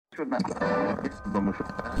Welcome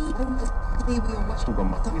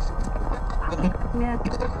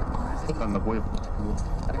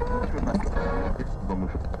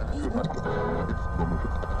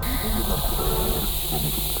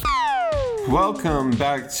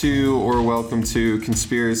back to, or welcome to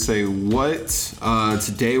Conspiracy What?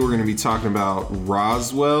 Today we're going to be talking about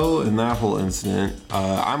Roswell and that whole incident.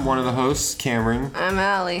 I'm one of the hosts, Cameron. I'm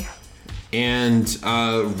Allie. And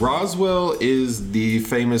Roswell is the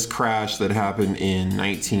famous crash that happened in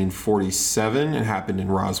 1947. It happened in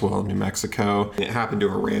Roswell, New Mexico. It happened to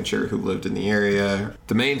a rancher who lived in the area.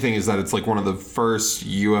 The main thing is that it's like one of the first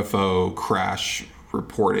UFO crash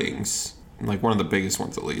reportings, like one of the biggest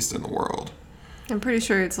ones at least in the world. I'm pretty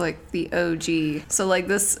sure it's like the OG. So like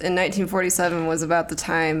this in 1947 was about the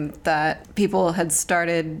time that people had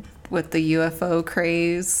started with the UFO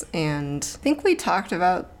craze, and I think we talked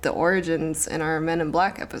about the origins in our Men in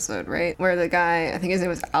Black episode, right? Where the guy, I think his name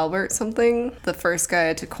was Albert something, the first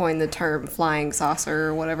guy to coin the term flying saucer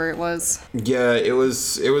or whatever it was. Yeah, it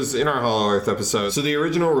was in our Hollow Earth episode. So the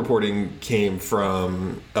original reporting came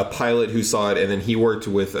from a pilot who saw it, and then he worked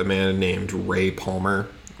with a man named Ray Palmer,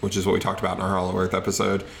 which is what we talked about in our Hollow Earth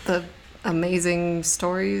episode. The Amazing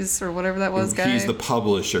Stories or whatever that was guy. He's the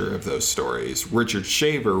publisher of those stories. Richard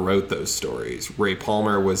Shaver wrote those stories. Ray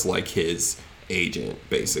Palmer was like his agent,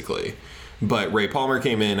 basically. But Ray Palmer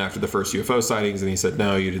came in after the first UFO sightings and he said,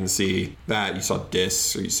 no, you didn't see that. You saw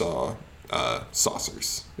discs or you saw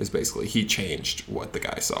saucers, is basically. He changed what the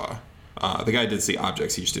guy saw. The guy did see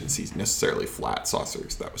objects. He just didn't see necessarily flat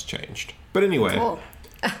saucers. That was changed. But anyway. Cool.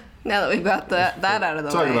 Now that we've got that out of the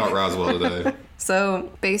way. Talking about Roswell today.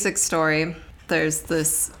 So, basic story. There's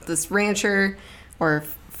this rancher or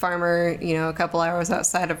farmer, a couple hours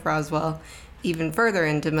outside of Roswell, even further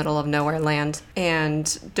into middle of nowhere land.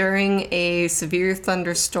 And during a severe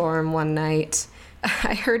thunderstorm one night,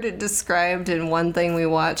 I heard it described in one thing we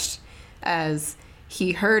watched as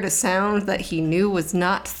he heard a sound that he knew was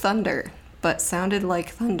not thunder, but sounded like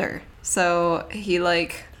thunder. So he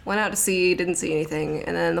went out to sea, didn't see anything,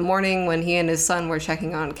 and then in the morning when he and his son were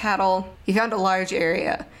checking on cattle, he found a large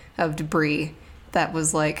area of debris that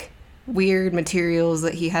was like weird materials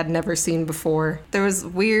that he had never seen before. There was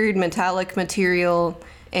weird metallic material,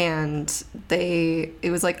 and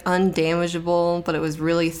it was like undamageable, but it was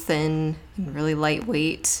really thin and really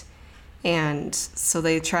lightweight. And so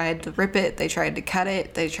they tried to rip it, they tried to cut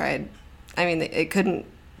it, it couldn't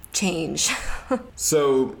change.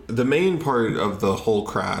 So the main part of the whole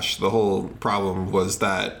crash, the whole problem was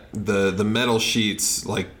that the metal sheets,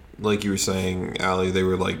 like you were saying, Allie, they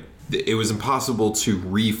were like, it was impossible to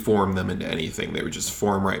reform them into anything. They would just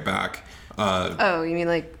form right back. Oh, you mean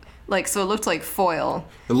like so it looked like foil.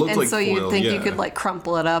 It looked like foil, and so you'd think yeah. you could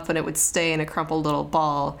crumple it up and it would stay in a crumpled little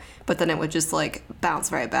ball, but then it would just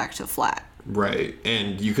bounce right back to flat. Right,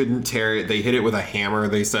 and you couldn't tear it. They hit it with a hammer,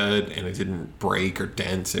 they said, and it didn't break or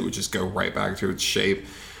dent. It would just go right back to its shape.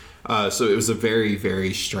 So it was a very,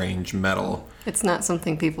 very strange metal. It's not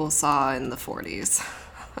something people saw in the 40s.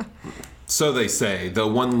 So they say. The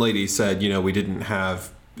one lady said, we didn't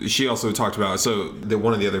have... She also talked about... So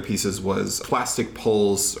one of the other pieces was plastic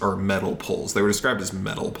poles or metal poles. They were described as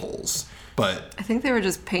metal poles. But I think they were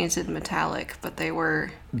just painted metallic, but they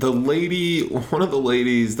were... One of the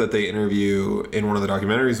ladies that they interview in one of the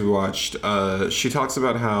documentaries we watched, she talks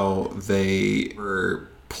about how they were...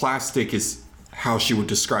 Plastic is how she would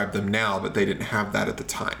describe them now, but they didn't have that at the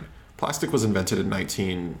time. Plastic was invented in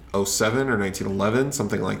 1907 or 1911,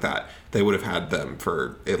 something like that. They would have had them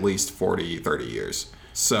for at least 40, 30 years.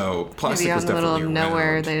 So plastic was definitely around. Maybe out in the middle of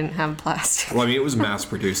nowhere, they didn't have plastic. Well, it was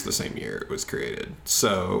mass-produced the same year it was created.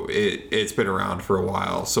 So it's been around for a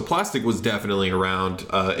while. So plastic was definitely around.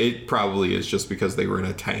 It probably is just because they were in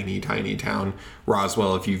a tiny, tiny town.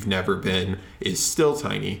 Roswell, if you've never been, is still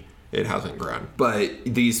tiny. It hasn't grown. But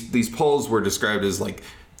these poles were described as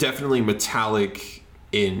definitely metallic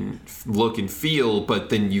in look and feel, but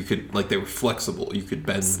then you could, they were flexible. You could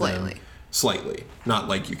bend them. Slightly, not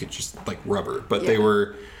like you could just rubber, but yeah.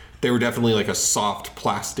 they were definitely a soft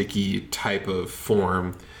plasticky type of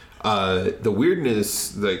form. The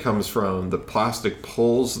weirdness that comes from the plastic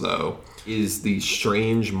poles, though, is the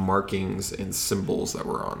strange markings and symbols that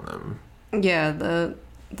were on them. Yeah,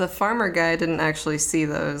 the farmer guy didn't actually see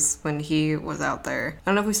those when he was out there. I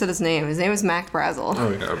don't know if we said his name. His name is Mac Brazel.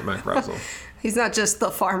 Oh yeah, Mac Brazel. He's not just the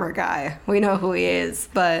farmer guy. We know who he is.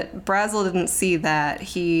 But Brazel didn't see that.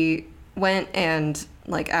 He went and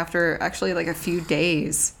after actually a few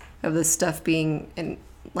days of this stuff being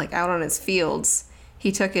out on his fields,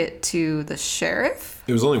 he took it to the sheriff.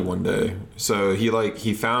 It was only one day, so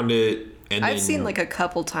he found it, and I've seen a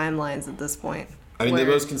couple timelines at this point. I mean, the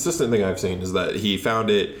most consistent thing I've seen is that he found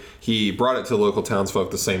it, he brought it to local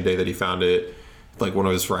townsfolk the same day that he found it, like one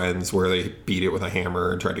of his friends, where they beat it with a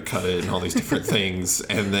hammer and tried to cut it and all these different things.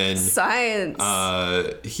 And then science.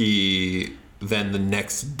 He then the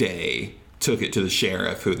next day took it to the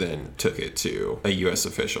sheriff, who then took it to a U.S.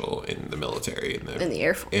 official in the military. In the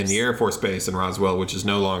Air Force. In the Air Force Base in Roswell, which is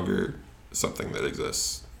no longer something that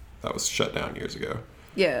exists. That was shut down years ago.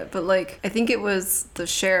 Yeah, but like, I think it was the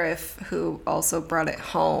sheriff who also brought it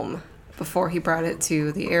home before he brought it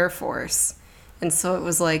to the Air Force. And so it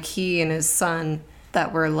was like he and his son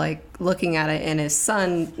that were like looking at it, and his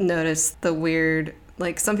son noticed the weird,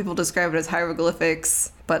 like some people describe it as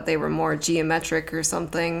hieroglyphics, but they were more geometric or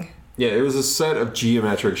something. Yeah, it was a set of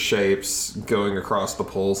geometric shapes going across the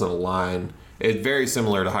poles in a line. It's very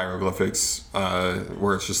similar to hieroglyphics,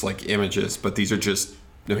 where it's just like images, but these are just,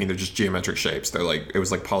 I mean, they're just geometric shapes. They're like, it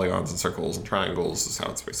was like polygons and circles and triangles is how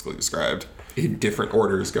it's basically described, in different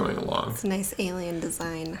orders going along. It's a nice alien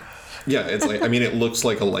design. Yeah, it's like, I mean, it looks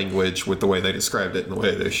like a language with the way they described it and the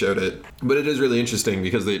way they showed it. But it is really interesting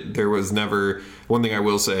because there was never, one thing I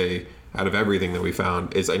will say out of everything that we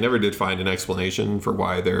found is I never did find an explanation for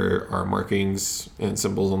why there are markings and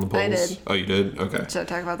symbols on the poles. I did. Oh, you did? Okay. Should I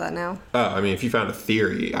talk about that now? Oh, I mean, if you found a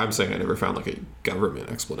theory, I'm saying I never found like a government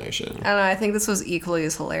explanation. I don't know, I think this was equally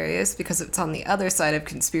as hilarious because it's on the other side of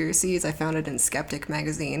conspiracies. I found it in Skeptic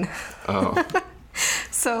magazine. Oh.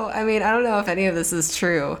 So, I mean, I don't know if any of this is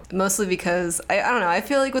true. Mostly because, I don't know, I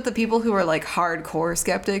feel like with the people who are like hardcore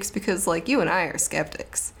skeptics, because like you and I are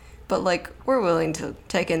skeptics, but like we're willing to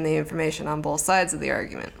take in the information on both sides of the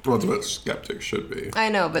argument. Well, that's what skeptics should be. I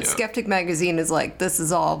know, but Skeptic magazine is like, this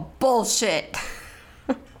is all bullshit.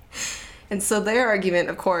 And so their argument,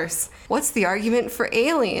 of course, what's the argument for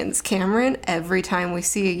aliens, Cameron? Every time we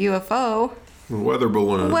see a UFO... Weather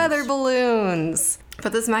balloons. Weather balloons.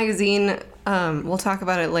 But this magazine, we'll talk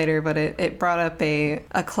about it later, but it brought up a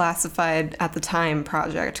classified, at the time,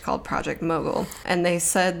 project called Project Mogul. And they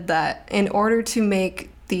said that in order to make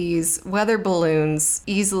these weather balloons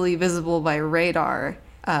easily visible by radar,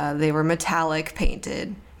 they were metallic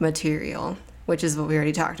painted material, which is what we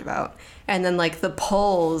already talked about. And then, like, the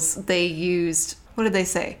poles, they used... What did they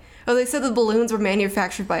say? Oh, they said the balloons were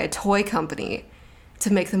manufactured by a toy company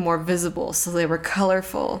to make them more visible, so they were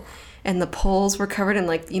colorful. And the poles were covered in,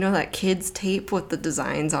 like, you know, that kids' tape with the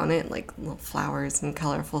designs on it, like little flowers and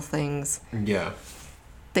colorful things. Yeah.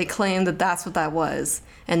 They claimed that that's what that was.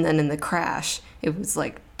 And then in the crash, it was,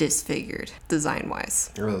 like, disfigured,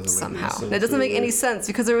 design-wise, somehow. It doesn't make any sense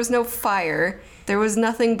because there was no fire. There was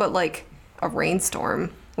nothing but, like, a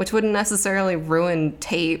rainstorm, which wouldn't necessarily ruin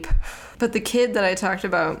tape. But the kid that I talked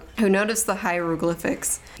about, who noticed the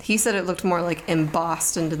hieroglyphics, he said it looked more like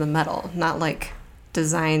embossed into the metal, not like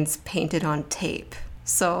designs painted on tape.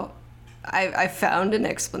 So I found an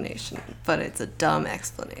explanation, but it's a dumb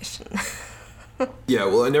explanation. Yeah,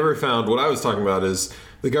 well, I never found... What I was talking about is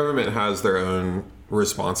the government has their own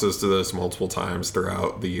responses to this multiple times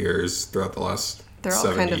throughout the years, throughout the last 70 years.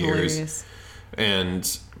 They're all kind of hilarious.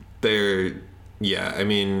 And they're... Yeah, I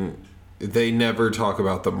mean, they never talk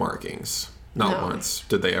about the markings. Not once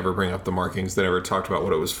did they ever bring up the markings. They never talked about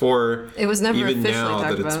what it was for. It was never officially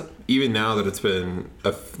talked about. Even now that it's been,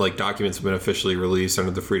 like, documents have been officially released under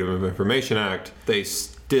the Freedom of Information Act, they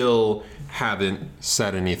still haven't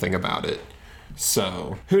said anything about it.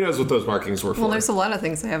 So, who knows what those markings were for? Well, there's a lot of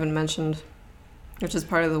things they haven't mentioned, which is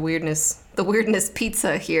part of the weirdness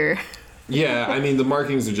pizza here. Yeah, I mean, the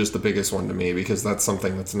markings are just the biggest one to me because that's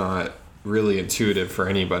something that's not really intuitive for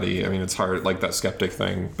anybody. I mean, it's hard, like that skeptic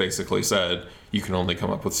thing basically said, you can only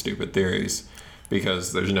come up with stupid theories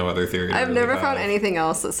because there's no other theory. I've never found anything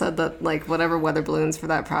else that said that, like, whatever weather balloons for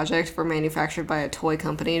that project were manufactured by a toy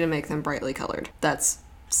company to make them brightly colored. That's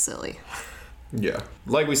silly. Yeah.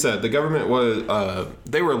 Like we said, the government was,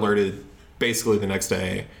 they were alerted basically the next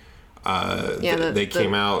day. They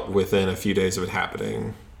came out within a few days of it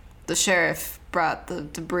happening. The sheriff brought the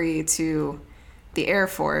debris to the Air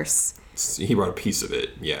Force. He brought a piece of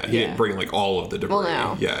it. Yeah. He didn't bring, like, all of the debris. Well,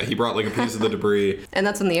 no. Yeah, he brought, like, a piece of the debris. And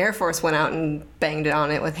that's when the Air Force went out and banged it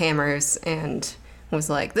on it with hammers and was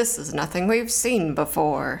like, this is nothing we've seen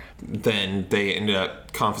before. Then they ended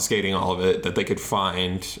up confiscating all of it that they could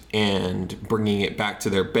find and bringing it back to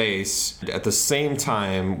their base. At the same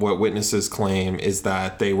time, what witnesses claim is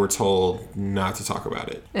that they were told not to talk about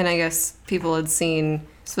it. And I guess people had seen,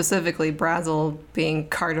 specifically Brazel, being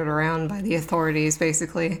carted around by the authorities,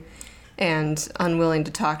 basically. and unwilling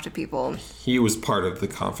to talk to people. He was part of the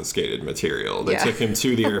confiscated material. They Yeah. took him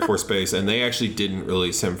to the Air Force Base, and they actually didn't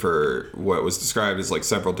release him for what was described as like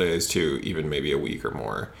several days to even maybe a week or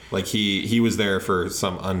more. Like he was there for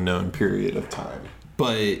some unknown period of time.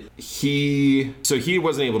 But he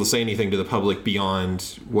wasn't able to say anything to the public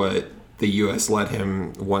beyond what the U.S. let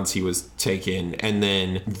him once he was taken. And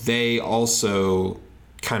then they also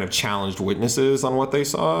kind of challenged witnesses on what they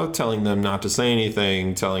saw, telling them not to say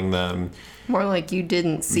anything, telling them More like you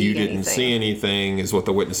didn't see anything. you didn't see anything is what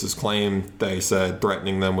the witnesses claimed. They said,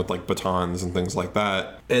 threatening them with like batons and things like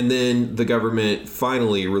that. And then the government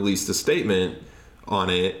finally released a statement on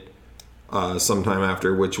it sometime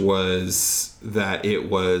after, which was that it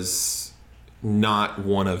was not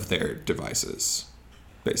one of their devices,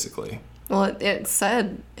 basically. Well, it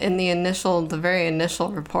said in the very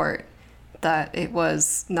initial report that it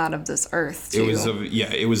was not of this earth, too.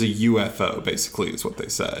 It was a UFO, basically, is what they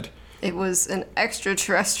said. It was an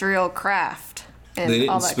extraterrestrial craft. And They didn't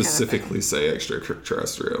all that specifically kind of say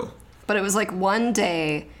extraterrestrial. But it was like one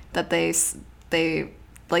day that they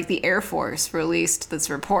like the Air Force released this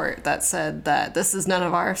report that said that this is none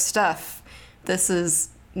of our stuff. This is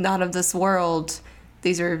not of this world.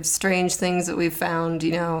 These are strange things that we've found,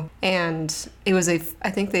 And it was I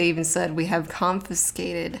think they even said we have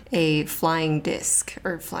confiscated a flying disc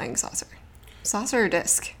or flying saucer. Saucer or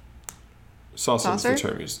disc? Saucer is the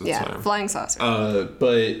term used at the time. Yeah, flying saucer.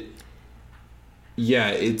 But yeah,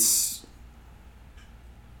 it's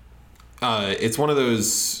one of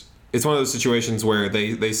those situations where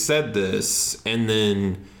they said this and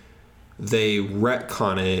then they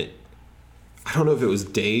retcon it. I don't know if it was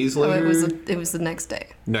days later. It was the next day.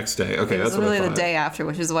 Next day. Okay, It was that's what I literally thought. the day after,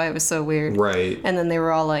 which is why it was so weird. Right. And then they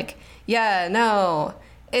were all like, yeah, no,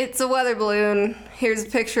 it's a weather balloon. Here's a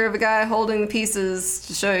picture of a guy holding the pieces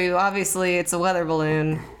to show you, obviously, it's a weather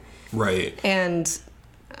balloon. Right. And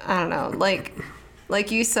I don't know,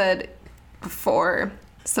 like you said before,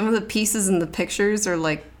 some of the pieces in the pictures are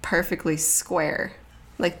like perfectly square.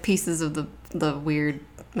 Like pieces of the weird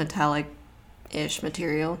metallic-ish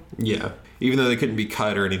material. Yeah. Even though they couldn't be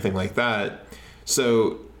cut or anything like that.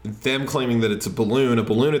 So them claiming that it's a balloon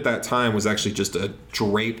at that time was actually just a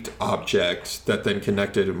draped object that then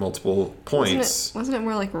connected at multiple points. Wasn't it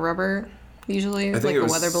more like rubber usually? I think like it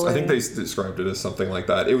was, a weather balloon? I think they described it as something like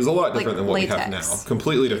that. It was a lot different than what we have now. latex.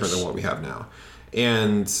 Completely different than what we have now.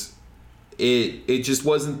 And it just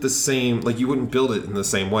wasn't the same. Like, you wouldn't build it in the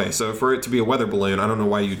same way. So for it to be a weather balloon, I don't know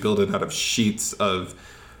why you'd build it out of sheets of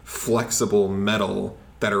flexible metal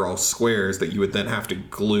that are all squares that you would then have to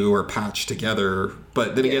glue or patch together.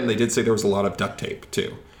 But then again, they did say there was a lot of duct tape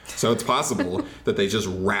too. So it's possible that they just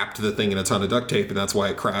wrapped the thing in a ton of duct tape and that's why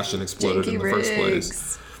it crashed and exploded in the first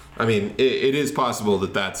place. I mean, it is possible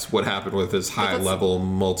that that's what happened with this high-level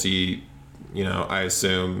multi, I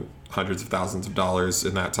assume hundreds of thousands of dollars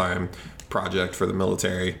in that time project for the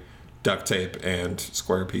military, duct tape and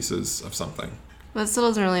square pieces of something. But it still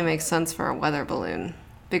doesn't really make sense for a weather balloon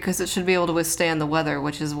because it should be able to withstand the weather,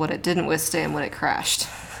 which is what it didn't withstand when it crashed.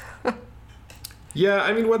 Yeah,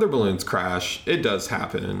 I mean, weather balloons crash. It does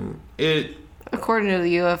happen. According to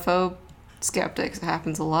the UFO skeptics, it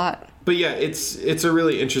happens a lot. But yeah, it's a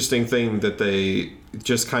really interesting thing that they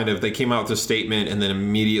just they came out with a statement and then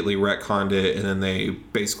immediately retconned it, and then they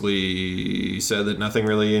basically said that nothing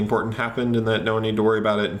really important happened and that no one needed to worry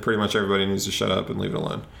about it and pretty much everybody needs to shut up and leave it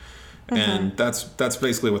alone. Mm-hmm. And that's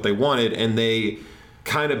basically what they wanted, and they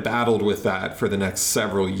kind of battled with that for the next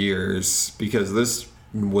several years because this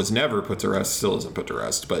was never put to rest, still isn't put to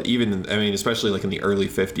rest. But especially like in the early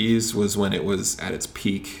 50s was when it was at its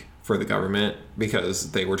peak for the government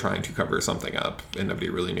because they were trying to cover something up and nobody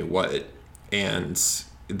really knew what. And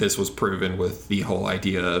this was proven with the whole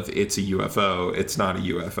idea of it's a UFO, it's not a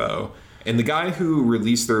UFO. And the guy who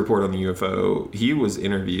released the report on the UFO, he was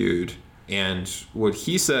interviewed, and what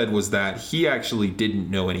he said was that he actually didn't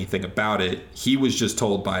know anything about it. He was just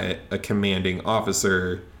told by a commanding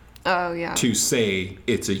officer to say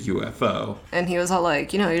it's a UFO. And he was all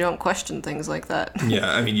like, you don't question things like that.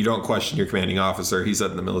 Yeah, you don't question your commanding officer. He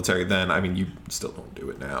said in the military then. You still don't do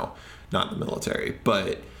it now. Not in the military.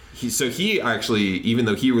 But he actually, even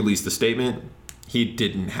though he released the statement, he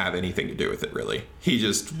didn't have anything to do with it, really. He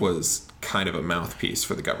just was kind of a mouthpiece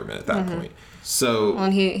for the government at that point. So... Well,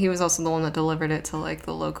 and he was also the one that delivered it to,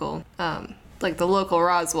 the local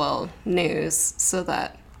Roswell news so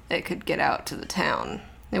that it could get out to the town.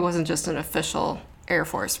 It wasn't just an official Air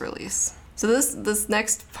Force release. So this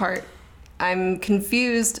next part, I'm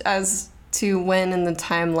confused as to when in the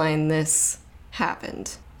timeline this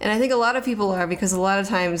happened. And I think a lot of people are because a lot of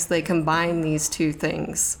times they combine these two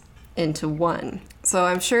things into one. So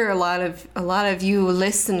I'm sure a lot of you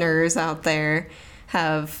listeners out there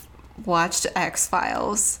have watched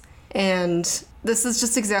X-Files, and this is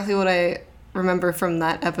just exactly what I remember from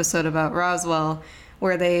that episode about Roswell,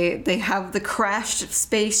 where they have the crashed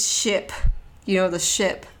spaceship, the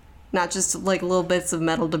ship, not just like little bits of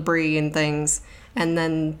metal debris and things, and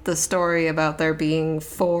then the story about there being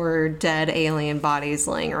 4 dead alien bodies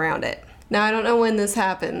laying around it. Now, I don't know when this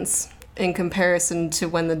happens in comparison to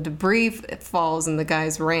when the debris falls in the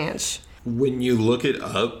guy's ranch. When you look it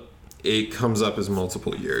up, it comes up as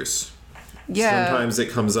multiple years. Yeah. Sometimes it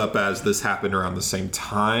comes up as this happened around the same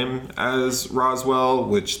time as Roswell,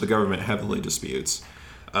 which the government heavily disputes.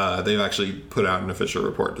 They've actually put out an official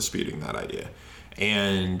report disputing that idea.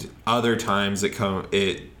 And other times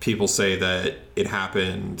people say that it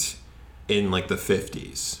happened in like the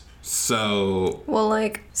 50s. So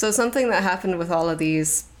something that happened with all of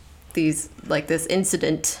these like this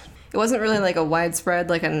incident, it wasn't really like a widespread,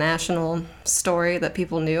 like a national story that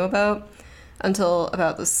people knew about until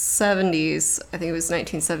about the 70s. I think it was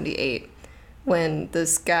 1978 when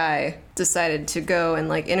this guy decided to go and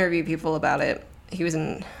like interview people about it. He was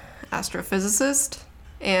an astrophysicist,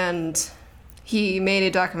 and he made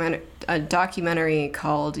a documentary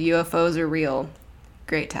called UFOs Are Real.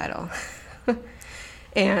 Great title.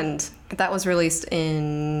 And that was released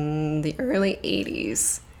in the early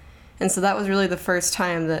 80s. And so that was really the first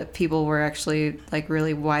time that people were actually like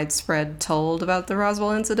really widespread told about the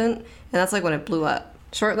Roswell incident. And that's like when it blew up.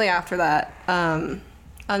 Shortly after that,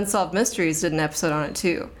 Unsolved Mysteries did an episode on it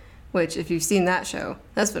too, which if you've seen that show,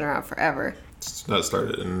 that's been around forever. That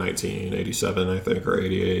started in 1987, I think, or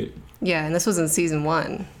 88. Yeah, and this was in season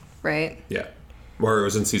 1, right? Yeah. Or it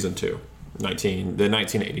was in season 2. The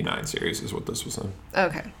 1989 series is what this was in.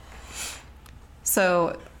 Okay.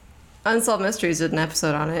 So Unsolved Mysteries did an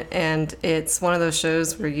episode on it, and it's one of those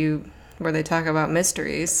shows where they talk about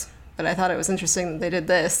mysteries. But I thought it was interesting that they did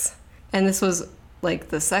this. And this was like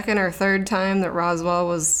the second or third time that Roswell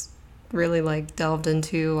was really like delved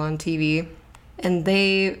into on TV. And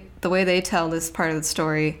the way they tell this part of the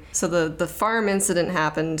story, so the farm incident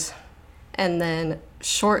happened, and then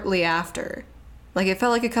shortly after, like it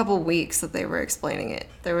felt like a couple weeks that they were explaining it.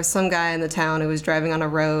 There was some guy in the town who was driving on a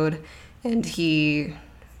road, and he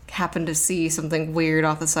happened to see something weird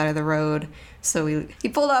off the side of the road. So he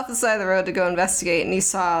pulled off the side of the road to go investigate, and he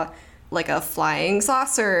saw like a flying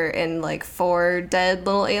saucer and like 4 dead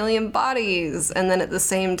little alien bodies. And then at the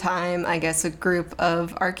same time, I guess a group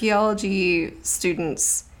of archaeology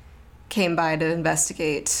students came by to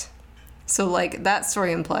investigate. So like that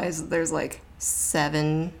story implies that there's like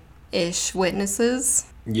 7-ish witnesses.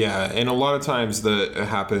 Yeah, and a lot of times that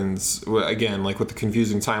happens, again, like with the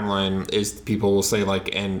confusing timeline, is people will say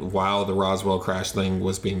like, and while the Roswell crash thing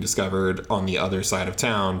was being discovered on the other side of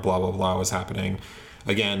town, blah, blah, blah was happening.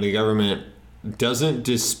 Again, the government doesn't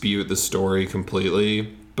dispute the story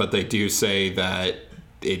completely, but they do say that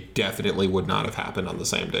it definitely would not have happened on the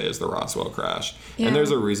same day as the Roswell crash. Yeah. And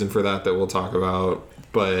there's a reason for that we'll talk about,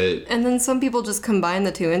 but... And then some people just combine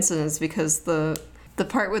the two incidents because the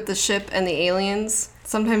part with the ship and the aliens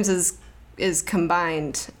sometimes is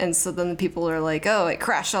combined, and so then the people are like, oh, it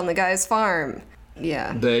crashed on the guy's farm.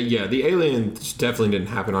 Yeah. The alien definitely didn't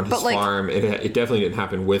happen on his farm. It definitely didn't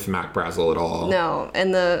happen with Mac Brazel at all. No,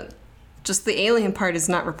 and the alien part is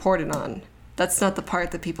not reported on. That's not the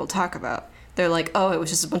part that people talk about. They're like, oh, it was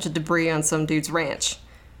just a bunch of debris on some dude's ranch.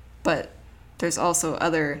 But there's also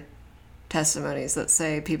other testimonies that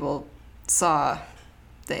say people saw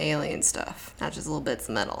the alien stuff, not just little bits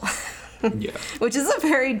of metal. Yeah. Which is a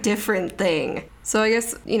very different thing. So I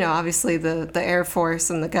guess, obviously the Air Force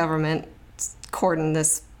and the government cordoned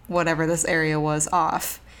this, whatever this area was,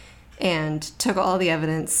 off and took all the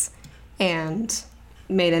evidence and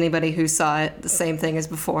made anybody who saw it the same thing as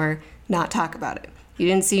before, not talk about it. You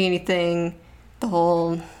didn't see anything, the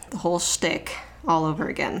whole shtick all over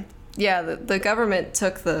again. Yeah, the government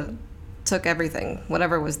took everything,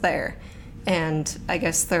 whatever was there. And I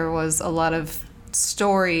guess there was a lot of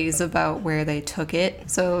stories about where they took it.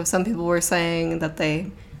 So some people were saying that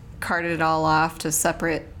they carted it all off to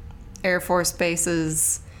separate Air Force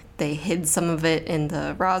bases. They hid some of it in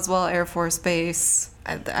the Roswell Air Force Base.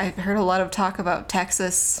 I've heard a lot of talk about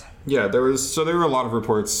Texas. Yeah, there were a lot of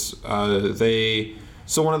reports.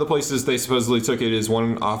 So one of the places they supposedly took it is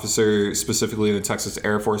one officer, specifically in the Texas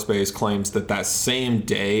Air Force Base, claims that same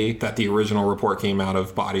day that the original report came out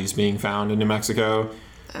of bodies being found in New Mexico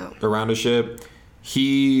around a ship,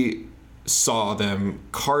 he saw them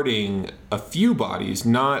carting a few bodies,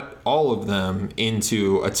 not all of them,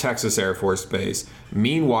 into a Texas Air Force Base.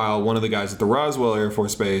 Meanwhile, one of the guys at the Roswell Air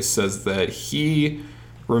Force Base says that he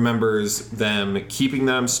remembers them keeping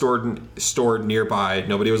them stored nearby.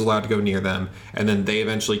 Nobody was allowed to go near them. And then they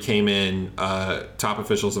eventually came in, top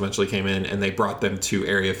officials eventually came in, and they brought them to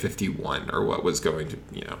Area 51, or what was going to,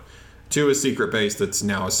 to a secret base that's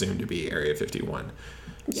now assumed to be Area 51,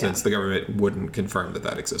 since the government wouldn't confirm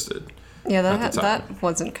that existed. Yeah, that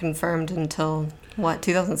wasn't confirmed until,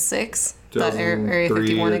 2006? That Area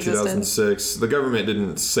 51 existed? 2006. The government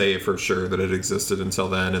didn't say for sure that it existed until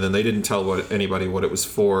then, and then they didn't tell anybody what it was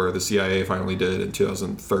for. The CIA finally did in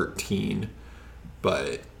 2013,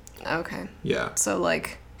 but... Okay. Yeah. So,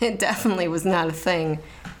 it definitely was not a thing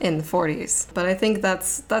in the 40s. But I think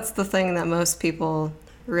that's the thing that most people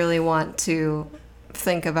really want to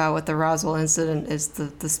think about with the Roswell incident is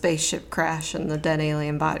the spaceship crash and the dead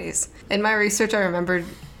alien bodies. In my research, I remembered...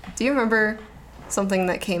 Do you remember something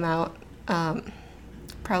that came out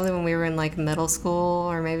probably when we were in middle school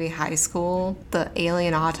or maybe high school, the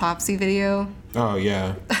alien autopsy video? Oh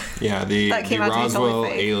yeah, the Roswell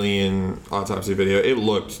alien autopsy video. It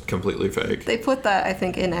looked completely fake. They put that, I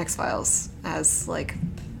think, in X-Files as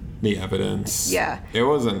the evidence. Yeah, it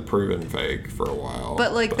wasn't proven fake for a while.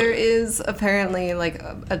 But there is apparently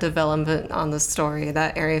a development on the story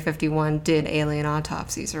that Area 51 did alien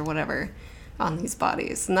autopsies or whatever on these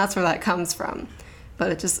bodies, and that's where that comes from.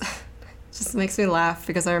 But it just makes me laugh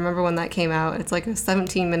because I remember when that came out. It's a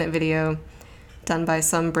 17-minute video done by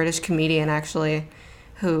some British comedian, actually,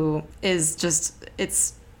 who is just...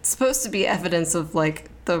 It's supposed to be evidence of,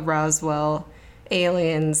 the Roswell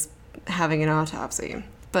aliens having an autopsy.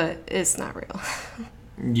 But it's not real.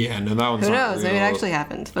 Yeah, no, that one's not real. Who knows? Maybe it actually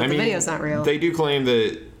happened, but the video's not real. They do claim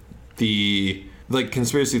that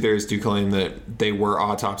conspiracy theorists do claim that they were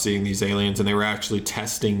autopsying these aliens and they were actually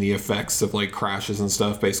testing the effects of crashes and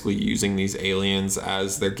stuff, basically using these aliens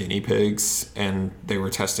as their guinea pigs, and they were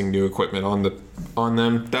testing new equipment on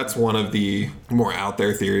them. That's one of the more out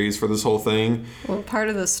there theories for this whole thing. Well, part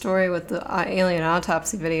of the story with the alien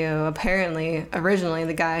autopsy video, apparently, originally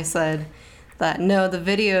the guy said that no, the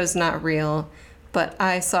video is not real, but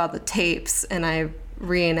I saw the tapes and I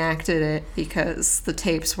reenacted it because the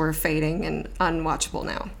tapes were fading and unwatchable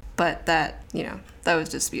now. But that, that was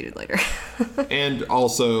disputed later. And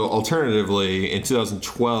also, alternatively, in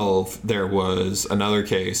 2012, there was another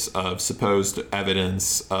case of supposed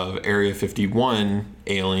evidence of Area 51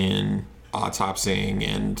 alien autopsying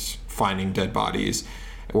and finding dead bodies,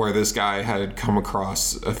 where this guy had come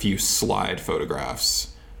across a few slide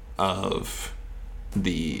photographs of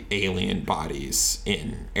the alien bodies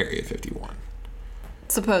in Area 51.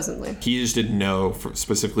 Supposedly. He just didn't know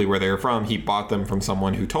specifically where they were from. He bought them from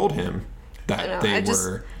someone who told him that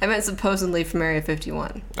I meant supposedly from Area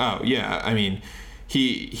 51. Oh, yeah. I mean,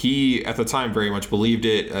 he at the time very much believed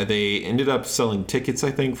it. They ended up selling tickets,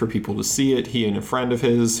 I think, for people to see it. He and a friend of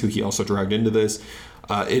his, who he also dragged into this.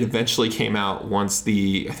 It eventually came out once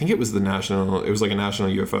I think it was a national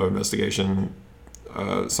UFO investigation,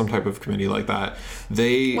 some type of committee like that.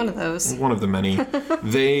 One of those. One of the many.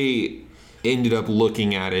 They ended up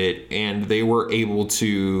looking at it, and they were able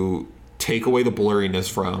to take away the blurriness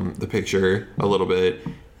from the picture a little bit,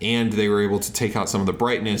 and they were able to take out some of the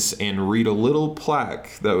brightness and read a little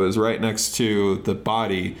plaque that was right next to the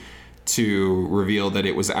body to reveal that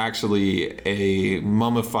it was actually the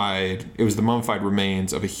mummified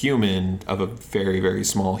remains of a very, very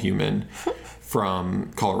small human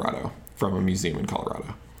from Colorado, from a museum in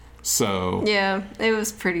Colorado. So yeah, it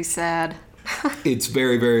was pretty sad. It's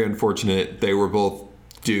very, very unfortunate. They were both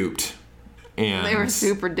duped. And they were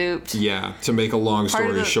super duped. Yeah, to make a long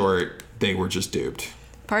story short, they were just duped.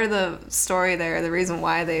 Part of the story there, the reason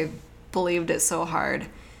why they believed it so hard,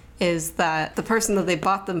 is that the person that they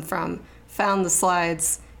bought them from found the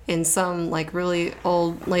slides in some really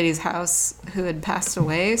old lady's house who had passed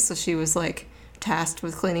away, so she was tasked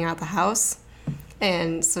with cleaning out the house.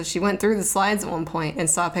 And so she went through the slides at one point and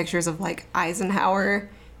saw pictures of Eisenhower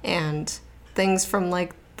and things from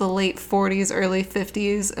the late 40s, early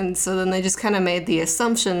 50s, and so then they just kind of made the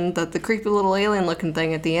assumption that the creepy little alien looking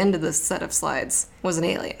thing at the end of this set of slides was an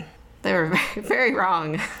alien. They were very, very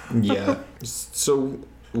wrong. Yeah. So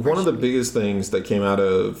one of the biggest things that came out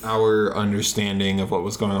of our understanding of what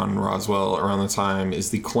was going on in Roswell around the time is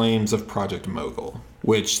the claims of Project Mogul,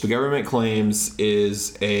 which the government claims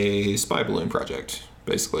is a spy balloon project,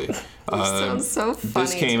 basically. Sounds so funny.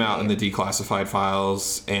 This came out in the declassified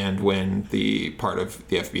files and when the part of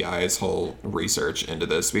the FBI's whole research into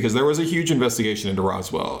this, because there was a huge investigation into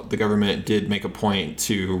Roswell. The government did make a point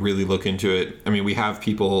to really look into it. I mean, we have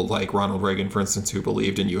people like Ronald Reagan, for instance, who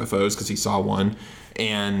believed in UFOs because he saw one.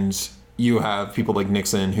 And you have people like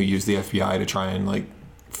Nixon who used the FBI to try and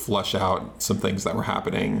flush out some things that were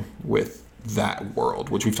happening with that world,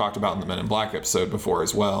 which we've talked about in the Men in Black episode before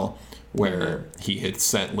as well, where he had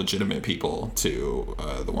sent legitimate people to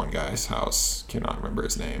the one guy's house. Cannot remember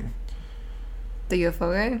his name. The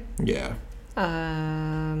UFO guy? Yeah.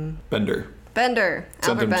 Bender. Sent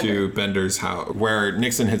them to Bender's house, where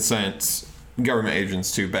Nixon had sent government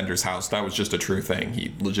agents to Bender's house. That was just a true thing.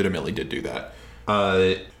 He legitimately did do that.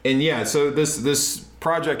 And yeah, so this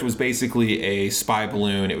project was basically a spy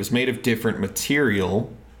balloon. It was made of different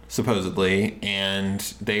material, supposedly, and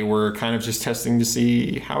they were kind of just testing to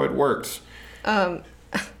see how it worked. What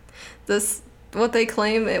they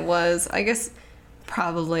claim it was, I guess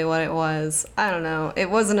probably what it was, I don't know. It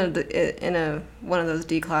wasn't in one of those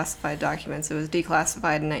declassified documents. It was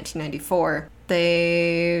declassified in 1994.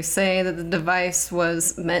 They say that the device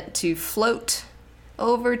was meant to float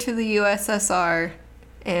over to the USSR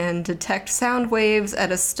and detect sound waves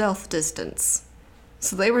at a stealth distance.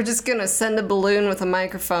 So they were just gonna send a balloon with a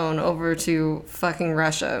microphone over to fucking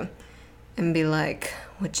Russia and be like,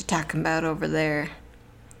 "What you talking about over there?"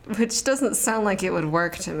 Which doesn't sound like it would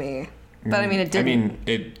work to me. But I mean, it didn't. I mean,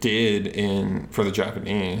 it did for the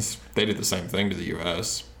Japanese. They did the same thing to the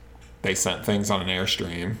U.S. They sent things on an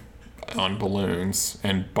airstream on balloons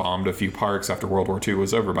and bombed a few parks after World War II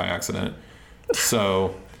was over by accident.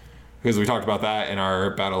 So, because we talked about that in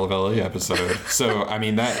our Battle of LA episode. So, I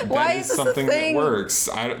mean, that is something that works.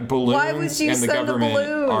 Balloons and the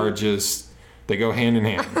government are just, they go hand in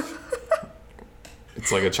hand.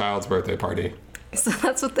 It's like a child's birthday party. So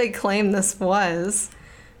that's what they claim this was,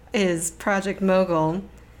 is Project Mogul.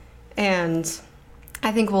 And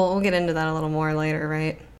I think we'll get into that a little more later,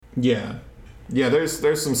 right? Yeah. Yeah,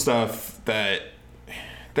 there's some stuff that...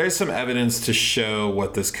 There's some evidence to show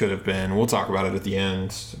what this could have been. We'll talk about it at the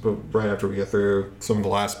end, but right after we get through some of the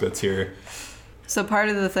last bits here. So part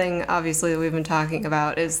of the thing, obviously, that we've been talking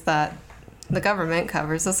about is that the government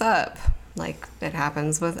covers us up. Like, it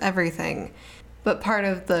happens with everything. But part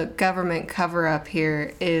of the government cover-up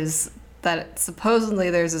here is that supposedly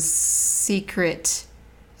there's a super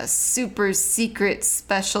secret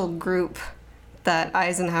special group that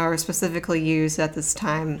Eisenhower specifically used at this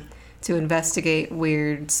time to investigate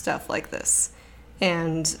weird stuff like this.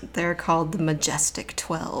 And they're called the Majestic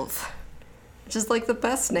 12, which is like the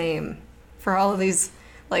best name for all of these.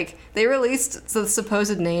 Like, they released the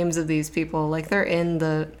supposed names of these people. Like, they're in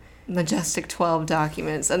the Majestic 12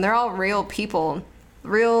 documents, and they're all real people.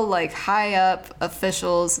 Real, like, high up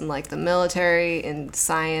officials in, like, the military and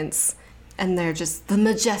science. And they're just the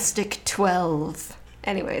Majestic 12.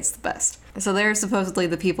 Anyway, it's the best. So they're supposedly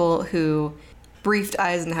the people who briefed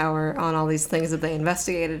Eisenhower on all these things that they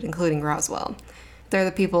investigated, including Roswell. They're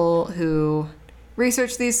the people who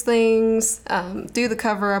research these things, do the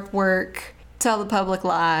cover-up work, tell the public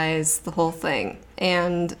lies, the whole thing.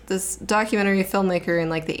 And this documentary filmmaker in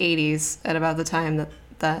like the 80s, at about the time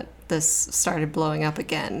that this started blowing up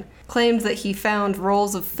again, claimed that he found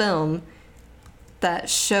rolls of film that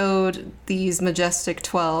showed these Majestic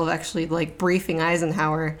 12 actually like briefing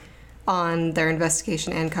Eisenhower on their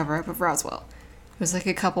investigation and cover-up of Roswell. It was like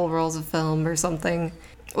a couple rolls of film or something.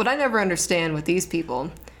 What I never understand with these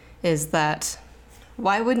people is that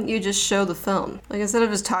why wouldn't you just show the film? Like, instead of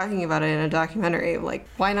just talking about it in a documentary, like,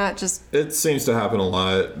 why not just... It seems to happen a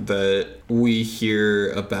lot that we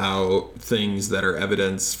hear about things that are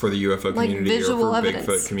evidence for the UFO community, like, or for evidence.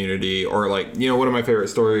 Bigfoot community, or like, you know, one of my favorite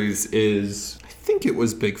stories is, I think it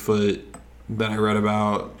was Bigfoot that I read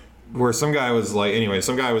about, where some guy was like,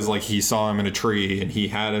 he saw him in a tree and he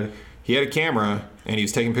had a camera and he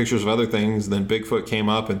was taking pictures of other things. Then Bigfoot came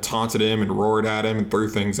up and taunted him and roared at him and threw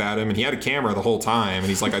things at him. And he had a camera the whole time. And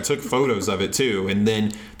he's like, I took photos of it too. And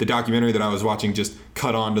then the documentary that I was watching just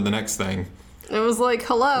cut on to the next thing. It was like,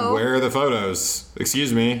 hello. Where are the photos?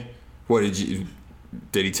 Excuse me. Did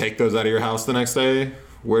he take those out of your house the next day?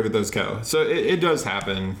 Where did those go? So it does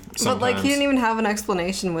happen sometimes. But like, he didn't even have an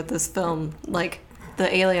explanation with this film. Like,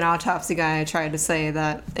 the alien autopsy guy tried to say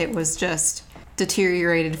that it was just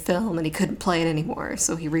deteriorated film and he couldn't play it anymore,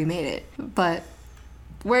 so he remade it. But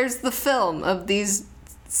where's the film of these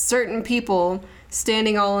certain people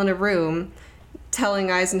standing all in a room telling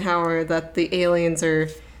Eisenhower that the aliens are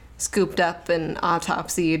scooped up and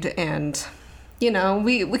autopsied, and, you know,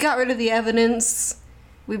 we got rid of the evidence.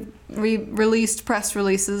 We released press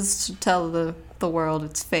releases to tell the world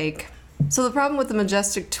it's fake. So the problem with the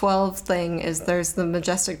Majestic 12 thing is there's the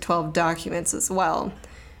Majestic 12 documents as well,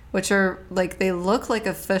 which are, like, they look like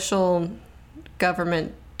official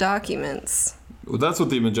government documents. Well, that's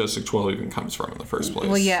what the Majestic 12 even comes from in the first place.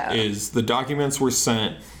 Well, yeah. Is the documents were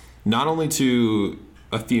sent not only to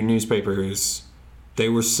a few newspapers, they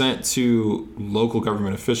were sent to local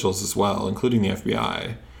government officials as well, including the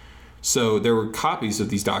FBI. So there were copies of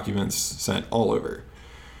these documents sent all over.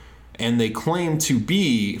 And they claim to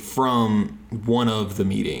be from one of the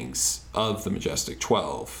meetings of the Majestic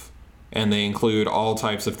 12. And they include all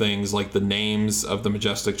types of things like the names of the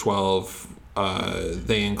Majestic 12.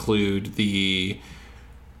 They include the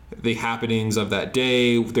happenings of that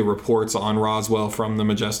day, the reports on Roswell from the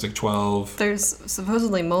Majestic 12. There's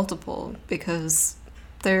supposedly multiple, because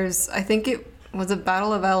I think it was a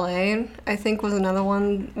Battle of LA, I think was another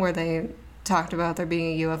one where they talked about there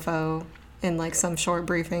being a UFO in like some short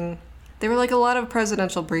briefing. They were like a lot of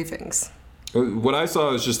presidential briefings. What I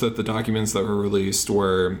saw is just that the documents that were released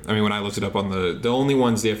were, I mean, when I looked it up on the only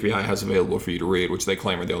ones the FBI has available for you to read, which they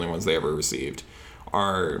claim are the only ones they ever received,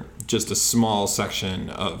 are just a small section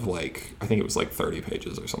of like, I think it was like 30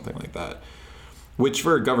 pages or something like that, which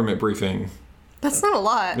for a government briefing, that's not a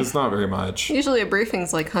lot. It's not very much. Usually a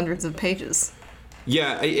briefing's like hundreds of pages.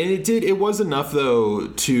 Yeah, and it was enough though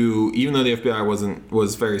to, even though the FBI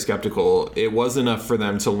was very skeptical, it was enough for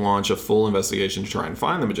them to launch a full investigation to try and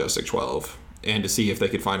find the Majestic 12 and to see if they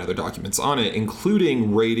could find other documents on it,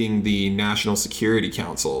 including raiding the National Security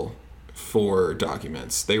Council for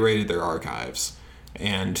documents. They raided their archives,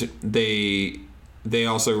 and they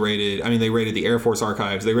also raided, they raided the Air Force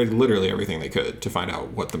archives. They raided literally everything they could to find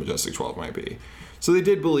out what the Majestic 12 might be. So they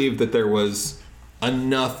did believe that there was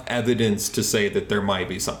enough evidence to say that there might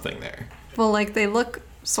be something there. Well, like, they look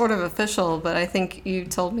sort of official, but I think you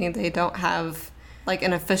told me they don't have like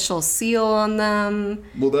an official seal on them,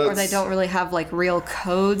 or they don't really have like real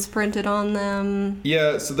codes printed on them.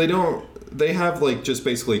 Yeah, so they have like just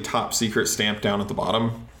basically top secret stamped down at the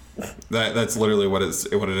bottom. That's literally what it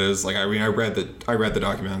is. Like, I read the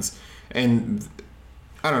documents, and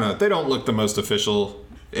I don't know, they don't look the most official.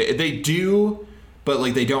 They do, but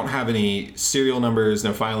like they don't have any serial numbers,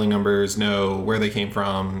 no filing numbers, no where they came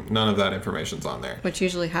from. None of that information's on there. Which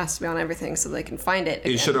usually has to be on everything so they can find it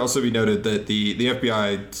again. It should also be noted that the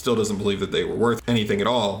FBI still doesn't believe that they were worth anything at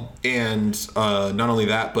all. And not only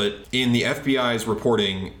that, but in the FBI's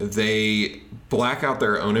reporting, they black out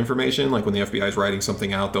their own information. Like when the FBI is writing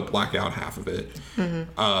something out, they'll black out half of it.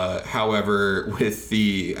 Mm-hmm. However, with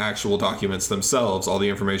the actual documents themselves, all the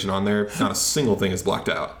information on there, not a single thing is blacked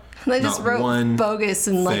out. They just wrote bogus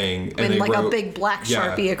and like a big black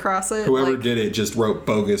Sharpie across it. Whoever did it just wrote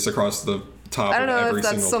bogus across the top of every single page. I don't know if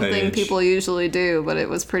that's something people usually do, but it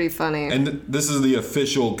was pretty funny. And this is the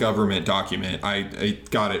official government document. I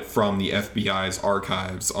got it from the FBI's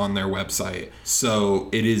archives on their website. So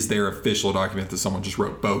it is their official document that someone just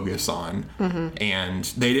wrote bogus on. Mm-hmm. And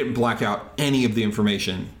they didn't black out any of the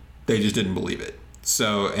information. They just didn't believe it.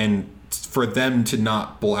 So, and for them to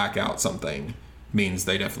not black out something means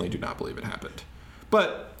they definitely do not believe it happened.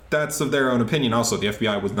 But that's of their own opinion also. The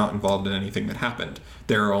FBI was not involved in anything that happened.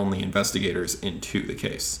 They're only investigators into the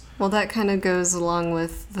case. Well, that kind of goes along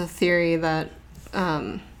with the theory that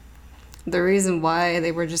the reason why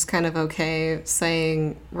they were just kind of okay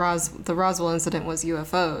saying the Roswell incident was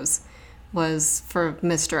UFOs was for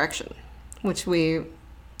misdirection, which we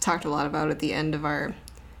talked a lot about at the end of our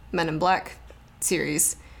Men in Black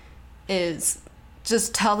series, is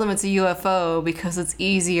just tell them it's a UFO because it's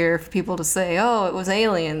easier for people to say, oh, it was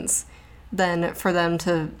aliens, than for them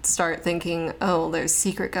to start thinking, oh, there's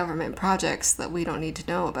secret government projects that we don't need to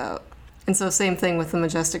know about. And so same thing with the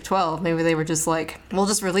Majestic 12. Maybe they were just like, we'll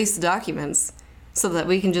just release the documents so that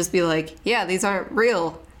we can just be like, yeah, these aren't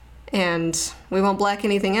real, and we won't black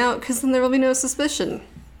anything out because then there will be no suspicion.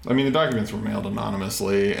 I mean, the documents were mailed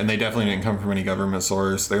anonymously, and they definitely didn't come from any government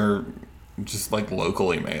source. They were just like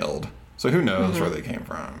locally mailed. So who knows where they came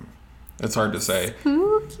from? It's hard to say.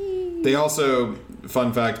 Spooky. They also,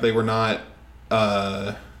 fun fact, they were not,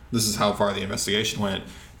 this is how far the investigation went.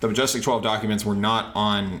 The Majestic 12 documents were not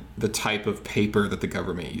on the type of paper that the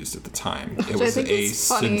government used at the time. It was a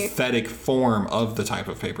synthetic form of the type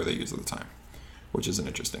of paper they used at the time, which is an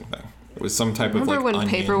interesting thing. It was some type of like when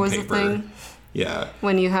paper was a thing? Yeah.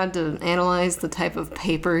 When you had to analyze the type of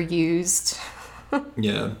paper used.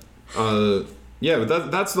 Yeah. Yeah, but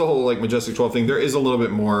that's the whole like Majestic 12 thing. There is a little bit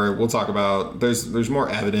more we'll talk about. There's more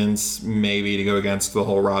evidence maybe to go against the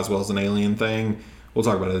whole Roswell's an alien thing. We'll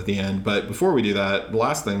talk about it at the end. But before we do that, the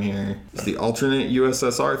last thing here is the alternate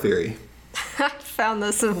USSR theory. I found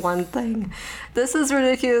this in one thing. This is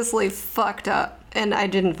ridiculously fucked up, and I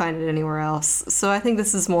didn't find it anywhere else. So I think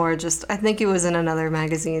this is more just, I think it was in another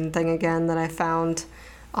magazine thing again that I found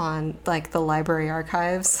on like the library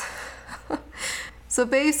archives. So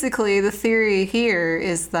basically, the theory here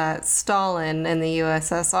is that Stalin and the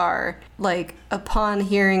USSR, like, upon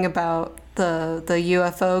hearing about the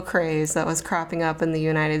UFO craze that was cropping up in the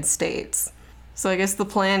United States, So I guess the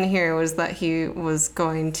plan here was that he was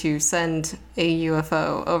going to send a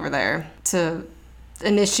UFO over there to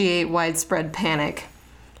initiate widespread panic.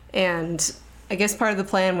 And I guess part of the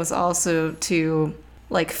plan was also to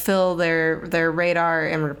like fill their radar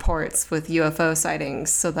and reports with UFO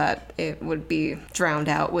sightings so that it would be drowned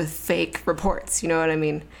out with fake reports. You know what I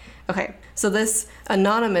mean? Okay, so this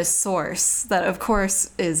anonymous source, that of course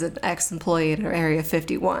is an ex-employee at Area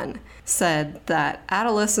 51, said that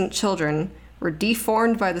adolescent children were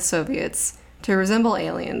deformed by the Soviets to resemble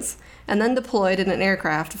aliens and then deployed in an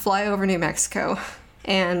aircraft to fly over New Mexico.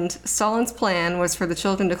 And Stalin's plan was for the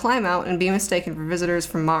children to climb out and be mistaken for visitors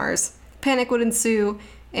from Mars. Panic would ensue,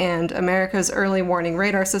 and America's early warning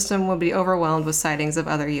radar system would be overwhelmed with sightings of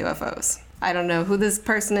other UFOs. I don't know who this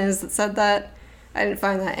person is that said that. I didn't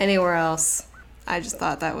find that anywhere else. I just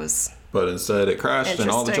thought that was... But instead it crashed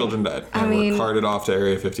and all the children died and were carted off to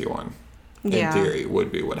Area 51. In theory,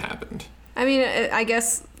 would be what happened. I mean, I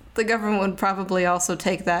guess the government would probably also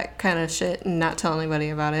take that kind of shit and not tell anybody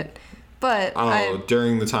about it. But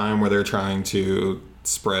during the time where they're trying to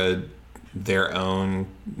spread their own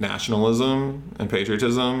nationalism and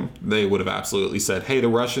patriotism, they would have absolutely said, hey, the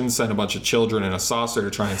Russians sent a bunch of children in a saucer to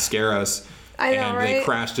try and scare us. I know, right? They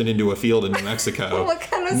crashed it into a field in New Mexico. What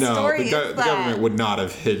kind of story is that? The government would not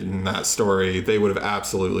have hidden that story. They would have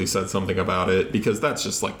absolutely said something about it because that's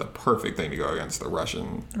just like the perfect thing to go against the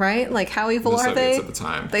Russian. Right? Like, how evil are they? At the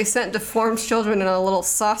time. They sent deformed children in a little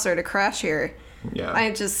saucer to crash here. Yeah.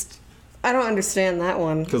 I don't understand that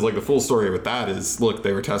one. Because, like, the full story with that is, look,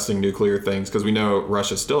 they were testing nuclear things, because we know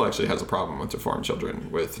Russia still actually has a problem with deformed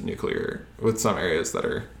children with some areas that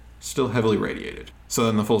are still heavily radiated. So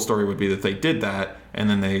then the full story would be that they did that,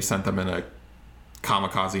 and then they sent them in a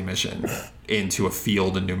kamikaze mission into a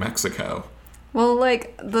field in New Mexico. Well,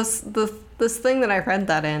 like, this thing that I read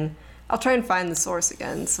that in, I'll try and find the source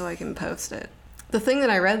again so I can post it. The thing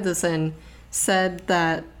that I read this in said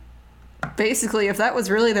that basically, if that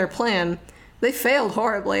was really their plan, they failed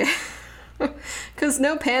horribly. Because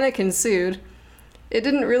no panic ensued. It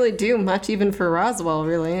didn't really do much even for Roswell,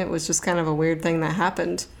 really. It was just kind of a weird thing that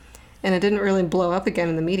happened. And it didn't really blow up again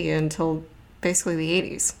in the media until basically the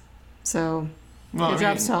 80s. So, good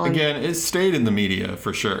job, Stalin. Again, it stayed in the media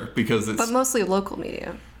for sure, because it's... But mostly local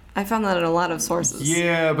media. I found that in a lot of sources.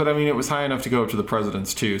 Yeah, but I mean, it was high enough to go up to the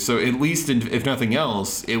presidents too. So at least, if nothing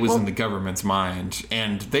else, it was in the government's mind.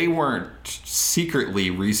 And they weren't secretly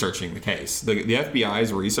researching the case. The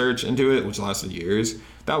FBI's research into it, which lasted years,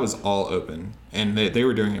 that was all open. And they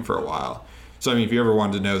were doing it for a while. So, I mean, if you ever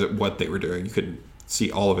wanted to know what they were doing, you couldn't see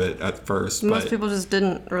all of it at first. Most people just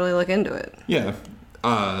didn't really look into it. Yeah.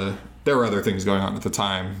 There were other things going on at the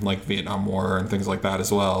time, like the Vietnam War and things like that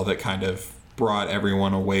as well, that kind of brought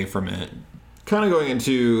everyone away from it. Kind of going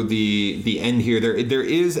into the end here, there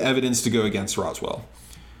is evidence to go against Roswell.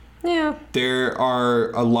 Yeah. There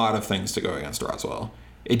are a lot of things to go against Roswell.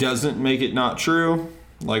 It doesn't make it not true,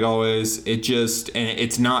 like always. And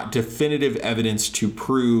it's not definitive evidence to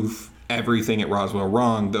prove everything at Roswell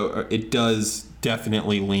wrong, though it does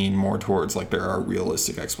definitely lean more towards like there are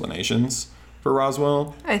realistic explanations for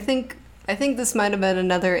Roswell. I think this might have been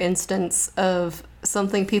another instance of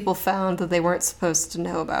something people found that they weren't supposed to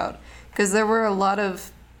know about. Because there were a lot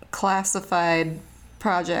of classified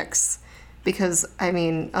projects. Because,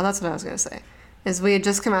 that's what I was going to say. Is we had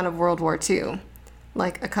just come out of World War II,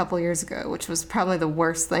 like a couple years ago, which was probably the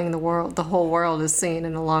worst thing the whole world has seen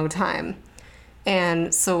in a long time.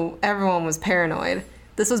 And so everyone was paranoid.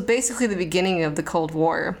 This was basically the beginning of the Cold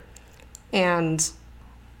War. And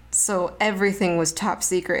so everything was top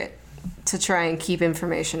secret to try and keep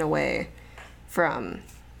information away from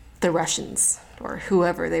the Russians or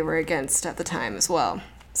whoever they were against at the time as well.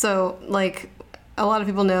 So, like, a lot of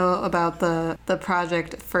people know about the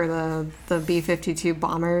project for the B-52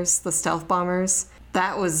 bombers, the stealth bombers.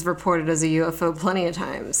 That was reported as a UFO plenty of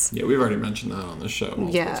times. Yeah, we've already mentioned that on the show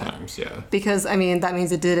multiple times, yeah. Because, that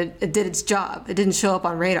means it did its job. It didn't show up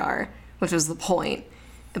on radar, which was the point.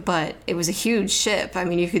 But it was a huge ship.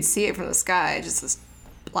 You could see it from the sky, just this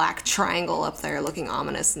black triangle up there looking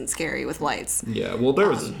ominous and scary with lights. Yeah, well, there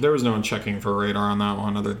was no one checking for radar on that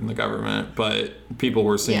one other than the government, but people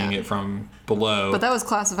were seeing it from below. But that was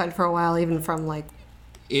classified for a while, even from, like...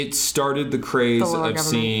 It started the craze of government.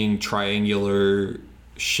 seeing triangular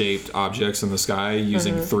shaped objects in the sky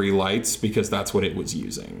using 3 lights because that's what it was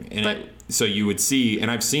using. And so you would see, and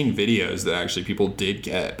I've seen videos that actually people did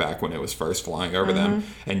get back when it was first flying over them,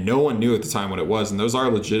 and no one knew at the time what it was, and those are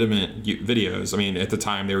legitimate videos. At the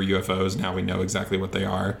time they were UFOs, now we know exactly what they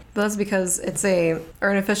are. But that's because it's an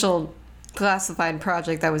official classified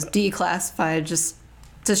project that was declassified just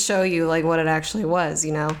to show you like what it actually was,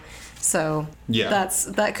 So Yeah.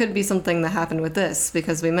 that could be something that happened with this,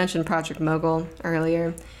 because we mentioned Project Mogul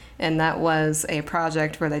earlier, and that was a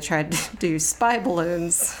project where they tried to do spy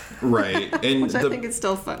balloons, Right. And which I think is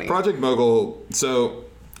still funny. Project Mogul, so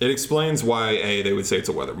it explains why they would say it's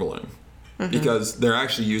a weather balloon. Because they're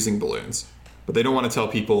actually using balloons. But they don't want to tell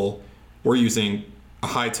people we're using a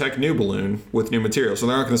high-tech new balloon with new material. So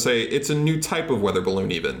they're not going to say it's a new type of weather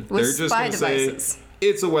balloon even. With They're just spy going to say devices.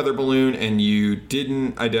 it's a weather balloon and you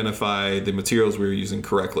didn't identify the materials we were using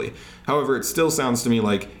correctly. However, it still sounds to me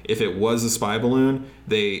like if it was a spy balloon,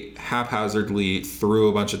 they haphazardly threw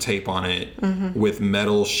a bunch of tape on it with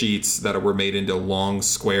metal sheets that were made into long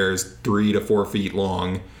squares 3 to 4 feet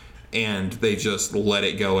long, and they just let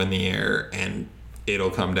it go in the air and it'll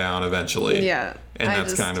come down eventually. Yeah. And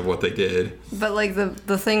that's kind of what they did. But like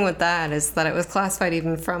the thing with that is that it was classified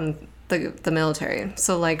even from the military.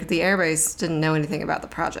 So like the airbase didn't know anything about the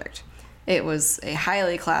project. It was a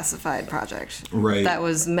highly classified project. Right. That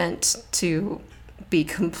was meant to be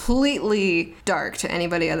completely dark to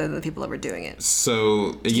anybody other than the people that were doing it.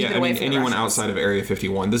 So, yeah, it I away mean, from the anyone Russians. outside of Area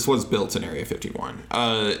 51, this was built in Area 51.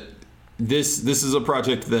 This is a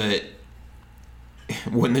project that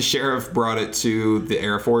when the sheriff brought it to the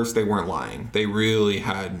Air Force, they weren't lying. They really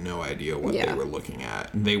had no idea what they were looking at.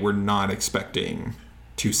 They were not expecting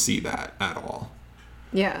to see that at all.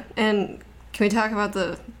 Yeah, and can we talk about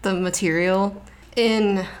the material?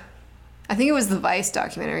 I think it was the Vice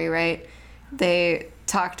documentary, right? They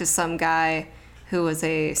talked to some guy who was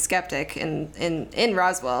a skeptic in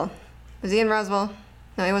Roswell. Was he in Roswell?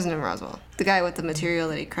 No, he wasn't in Roswell. The guy with the material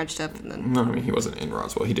that he crunched up and then... No, I mean, he wasn't in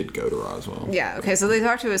Roswell. He did go to Roswell. Yeah, okay, so they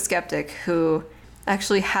talked to a skeptic who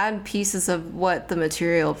actually had pieces of what the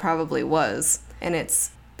material probably was, and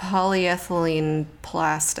it's polyethylene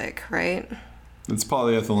plastic, right? It's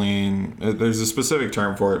polyethylene. There's a specific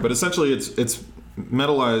term for it, but essentially it's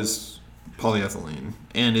metallized polyethylene,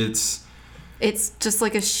 and it's just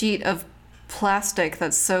like a sheet of plastic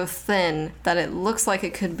that's so thin that it looks like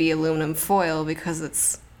it could be aluminum foil because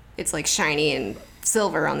it's like shiny and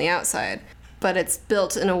silver on the outside, but it's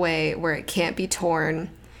built in a way where it can't be torn,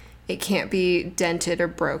 it can't be dented or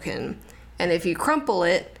broken, and if you crumple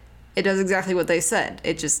it, it does exactly what they said.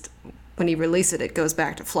 It just, when you release it, it goes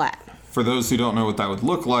back to flat. For those who don't know what that would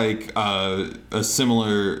look like, a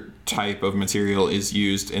similar type of material is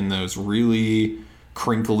used in those really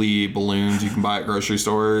crinkly balloons you can buy at grocery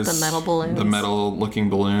stores. The metal balloons. The metal-looking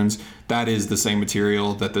balloons. That is the same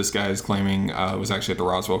material that this guy is claiming was actually at the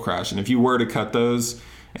Roswell crash. And if you were to cut those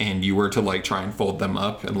and you were to like try and fold them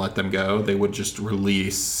up and let them go, they would just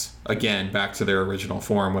release again back to their original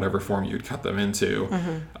form, whatever form you'd cut them into.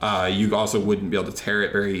 You also wouldn't be able to tear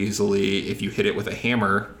it very easily. If you hit it with a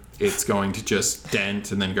hammer, it's going to just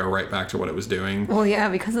dent and then go right back to what it was doing. Well, yeah,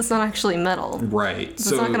 because it's not actually metal. Right.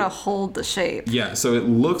 It's not going to hold the shape. Yeah, so it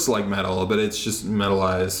looks like metal, but it's just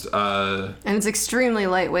metallized. And it's extremely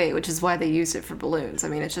lightweight, which is why they used it for balloons. I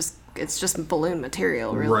mean, it's just balloon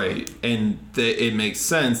material, really. Right. And it makes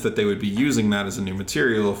sense that they would be using that as a new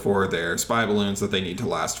material for their spy balloons that they need to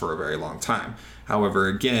last for a very long time. However,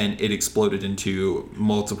 again, it exploded into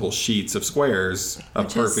multiple sheets of squares, of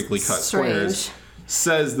Which is perfectly cut strange. squares.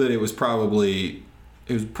 Says that it was probably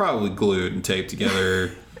glued and taped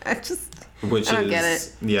together. I don't get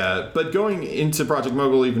it. Yeah, but going into Project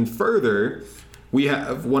Mogul even further, we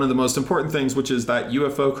have one of the most important things, which is that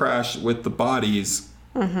UFO crash with the bodies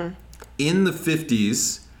in the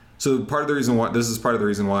 50s. So part of the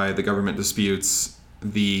reason why the government disputes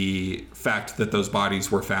the fact that those bodies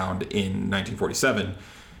were found in 1947.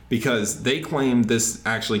 Because they claim this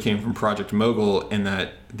actually came from Project Mogul, and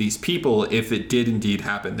that these people, if it did indeed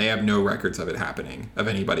happen, they have no records of it happening, of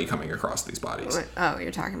anybody coming across these bodies. Oh,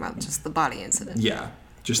 you're talking about just the body incident. Yeah,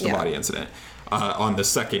 just the body incident on the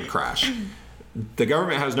second crash. The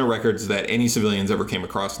government has no records that any civilians ever came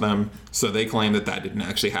across them, so they claim that didn't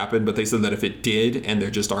actually happen, but they said that if it did, and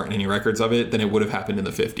there just aren't any records of it, then it would have happened in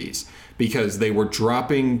the 50s. Because they were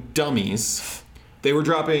dropping dummies. They were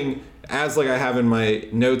dropping... As like I have in my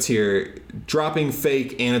notes here, dropping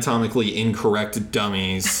fake anatomically incorrect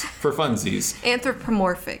dummies for funsies.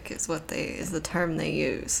 Anthropomorphic is the term they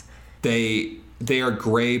use. They are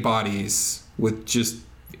gray bodies with just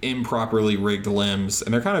improperly rigged limbs,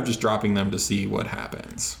 and they're kind of just dropping them to see what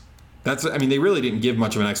happens. They really didn't give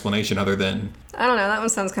much of an explanation other than... I don't know, that one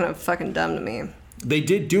sounds kind of fucking dumb to me. They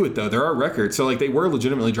did do it though. There are records. So like they were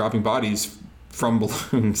legitimately dropping bodies from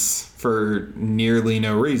balloons for nearly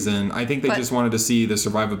no reason. I think they just wanted to see the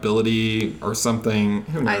survivability or something.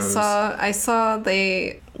 Who knows? I saw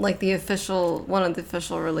they like one of the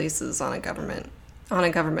official releases on a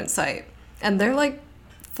government site, and they're like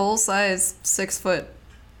full size 6-foot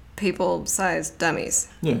people-sized dummies.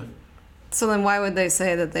 Yeah. So then why would they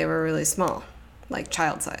say that they were really small? Like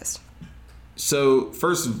child-sized? So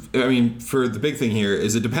first, I mean, for the big thing here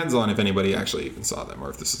is it depends on if anybody actually even saw them or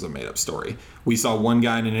if this is a made-up story. We saw one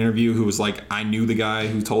guy in an interview who was like, I knew the guy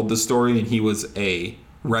who told this story, and he was a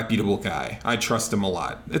reputable guy. I trust him a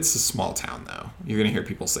lot. It's a small town, though. You're going to hear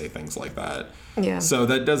people say things like that. Yeah. So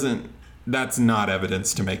that's not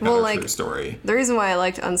evidence to make that a true story. The reason why I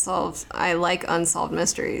like unsolved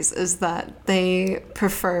mysteries is that they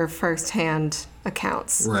prefer first-hand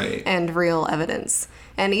accounts. Right. And real evidence.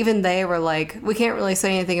 And even they were like, we can't really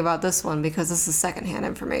say anything about this one because this is secondhand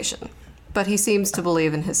information. But he seems to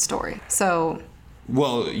believe in his story. So...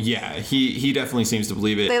 Well, yeah, he definitely seems to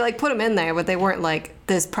believe it. They, like, put him in there, but they weren't like,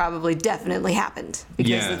 this probably definitely happened.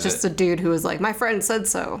 Because it's just a dude who was like, my friend said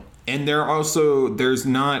so. And there's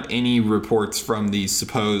not any reports from these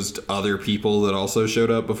supposed other people that also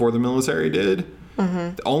showed up before the military did.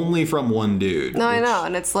 Mm-hmm. Only from one dude. No, I know.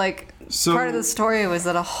 And it's like... So, part of the story was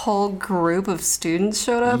that a whole group of students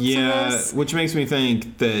showed up to this. Which makes me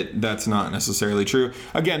think that that's not necessarily true.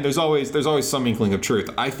 Again, there's always some inkling of truth.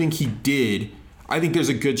 I think there's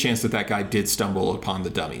a good chance that guy did stumble upon the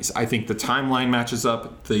dummies. I think the timeline matches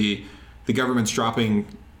up. The government's dropping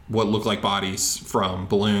what look like bodies from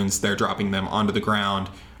balloons. They're dropping them onto the ground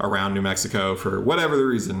around New Mexico for whatever the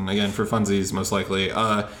reason. Again, for funsies, most likely.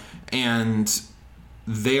 And...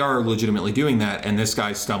 they are legitimately doing that, and this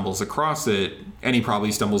guy stumbles across it, and he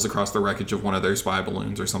probably stumbles across the wreckage of one of their spy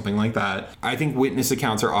balloons or something like that. I think witness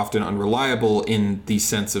accounts are often unreliable in the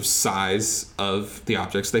sense of size of the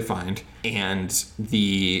objects they find and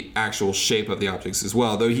the actual shape of the objects as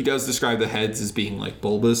well, though he does describe the heads as being like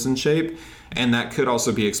bulbous in shape, and that could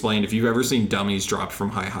also be explained. If you've ever seen dummies dropped from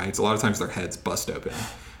high heights, a lot of times their heads bust open.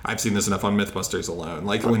 I've seen this enough on Mythbusters alone.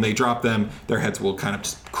 Like, when they drop them, their heads will kind of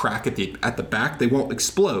just crack at the back. They won't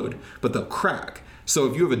explode, but they'll crack. So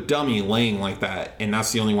if you have a dummy laying like that, and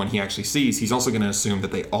that's the only one he actually sees, he's also going to assume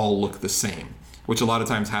that they all look the same, which a lot of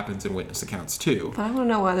times happens in witness accounts, too. But I don't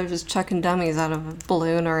know why they're just chucking dummies out of a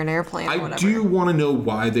balloon or an airplane or whatever. I do want to know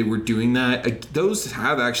why they were doing that. Those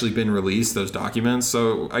have actually been released, those documents,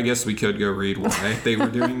 so I guess we could go read why they were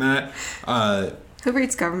doing that. Who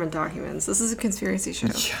reads government documents? This is a conspiracy show.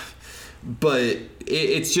 Yeah. But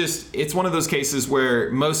it's one of those cases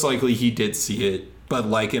where most likely he did see it, but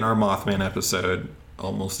like in our Mothman episode,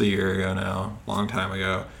 almost a year ago now, long time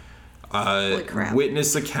ago,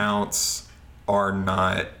 witness accounts are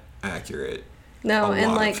not accurate. No,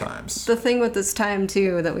 and like the thing with this time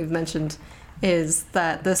too that we've mentioned is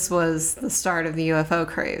that this was the start of the UFO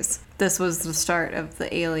craze. This was the start of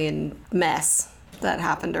the alien mess that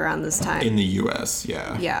happened around this time. In the US,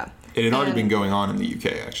 yeah. Yeah. It had already been going on in the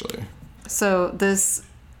UK, actually. So this,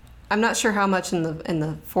 I'm not sure how much in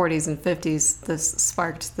the 40s and 50s this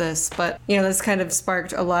sparked this, but, you know, this kind of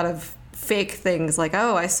sparked a lot of fake things like,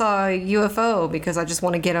 oh, I saw a UFO because I just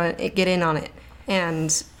want to get in on it.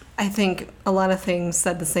 And I think a lot of things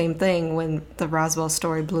said the same thing when the Roswell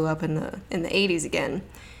story blew up in the 80s again,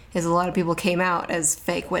 is a lot of people came out as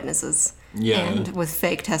fake witnesses. Yeah. And with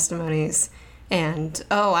fake testimonies. And,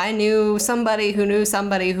 oh, I knew somebody who knew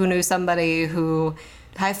somebody who knew somebody who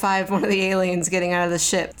high-fived one of the aliens getting out of the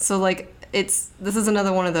ship. So, like, this is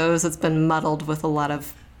another one of those that's been muddled with a lot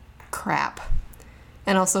of crap.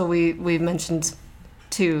 And also, we've mentioned,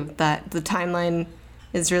 too, that the timeline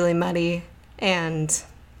is really muddy, and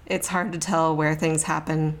it's hard to tell where things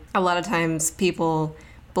happen. A lot of times, people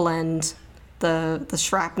blend the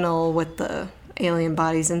shrapnel with the alien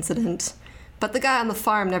bodies incident. But the guy on the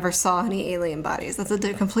farm never saw any alien bodies. That's a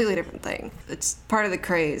completely different thing. It's part of the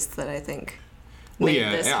craze that I think made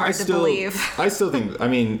this hard to believe. I still think, I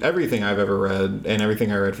mean, everything I've ever read and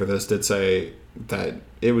everything I read for this did say that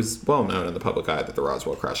it was well known in the public eye that the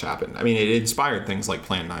Roswell crash happened. I mean, it inspired things like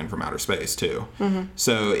Plan 9 from Outer Space, too. Mm-hmm.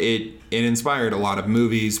 So it inspired a lot of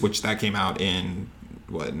movies, which that came out in,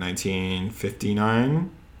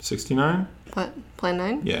 1959? 69? What? Plan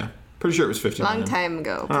 9? Yeah. Pretty sure it was 59. Long time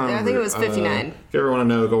ago. I think it was 59. If you ever want to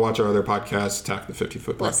know, go watch our other podcast, Attack the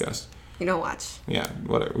 50-Foot Podcast. You don't watch. Yeah,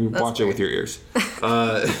 whatever. Watch it with your ears.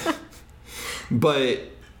 But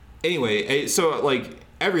anyway, so like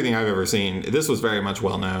everything I've ever seen, this was very much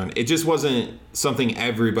well known. It just wasn't something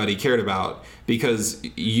everybody cared about because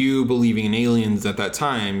you believing in aliens at that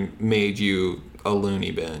time made you a loony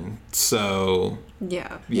bin. So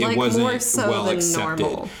yeah, it like wasn't more so well than accepted.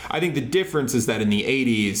 Normal. I think the difference is that in the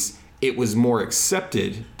 80s, it was more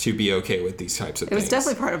accepted to be okay with these types of things. It was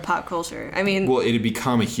definitely part of pop culture. I mean... Well, it had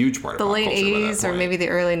become a huge part of pop culture. The late 80s or maybe the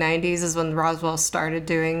early 90s is when Roswell started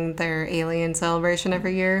doing their alien celebration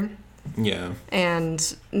every year. Yeah.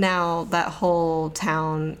 And now that whole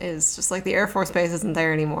town is just like the Air Force Base isn't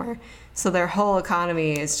there anymore. So their whole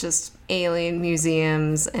economy is just alien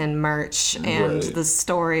museums and merch and Right. the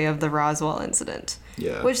story of the Roswell incident.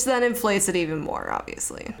 Yeah. Which then inflates it even more,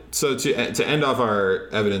 obviously. So to end off our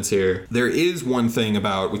evidence here, there is one thing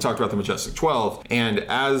about, we talked about the Majestic 12, and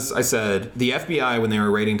as I said, the FBI, when they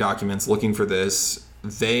were raiding documents looking for this,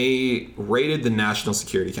 they raided the National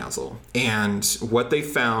Security Council. And what they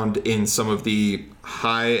found in some of the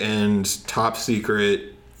high-end,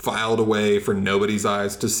 top-secret, filed away for nobody's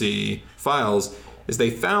eyes to see files is they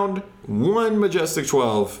found one Majestic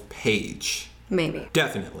 12 page. Maybe.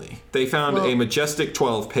 Definitely. They found Well, a Majestic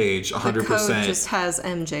 12 page, 100%. The code just has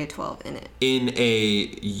MJ12 in it. In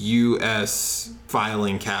a U.S.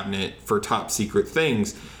 filing cabinet for top secret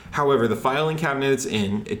things. However, the filing cabinet it's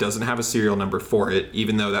in, it doesn't have a serial number for it,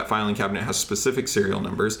 even though that filing cabinet has specific serial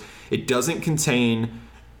numbers. It doesn't contain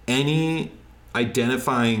any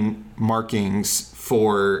identifying markings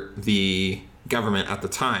for the government at the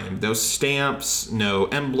time. No stamps, no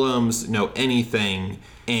emblems, no anything.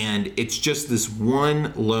 And it's just this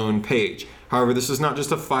one lone page. However, this is not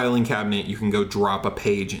just a filing cabinet you can go drop a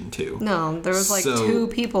page into. No, there was like So, 2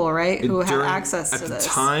 people, right, who had access to at this. the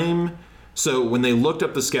time, so when they looked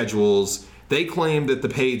up the schedules, they claimed that the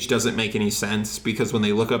page doesn't make any sense because when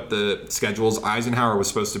they look up the schedules, Eisenhower was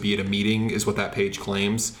supposed to be at a meeting, is what that page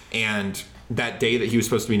claims. And that day that he was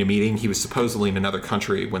supposed to be in a meeting, he was supposedly in another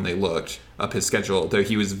country when they looked up his schedule, though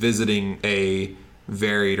he was visiting a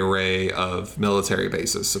varied array of military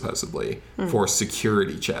bases, supposedly, for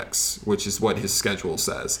security checks, which is what his schedule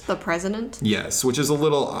says. The president? Yes, which is a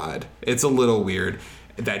little odd. It's a little weird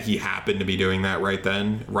that he happened to be doing that right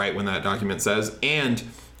then, right when that document says. And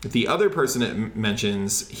the other person it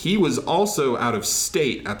mentions, he was also out of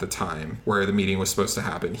state at the time where the meeting was supposed to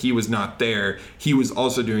happen. He was not there. He was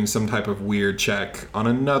also doing some type of weird check on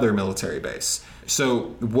another military base.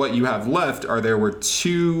 So what you have left are there were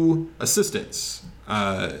 2 assistants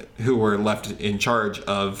who were left in charge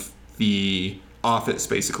of the office,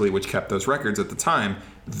 basically, which kept those records at the time.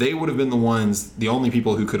 They would have been the only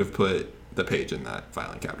people who could have put the page in that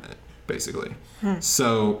filing cabinet, basically.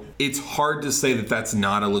 So it's hard to say that that's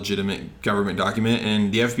not a legitimate government document,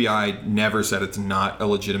 and the FBI never said it's not a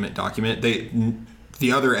legitimate document.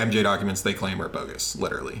 The other MJ documents they claim are bogus,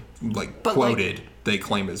 literally. But quoted, they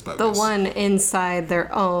claim is bogus. The one inside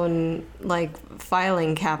their own, like,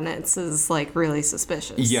 filing cabinets is, like, really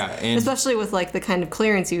suspicious. Yeah, and especially with, like, the kind of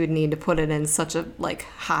clearance you would need to put it in such a, like,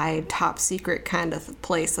 high, top secret kind of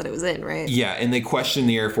place that it was in, right? yeah, and they questioned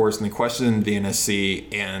the Air Force and they questioned the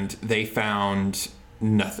NSC, and they found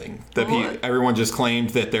nothing. Everyone just claimed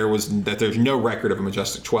that there's no record of a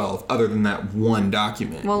Majestic 12 other than that one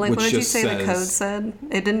document. Well, like, which what did you just say says, the code said?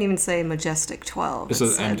 It didn't even say Majestic 12. It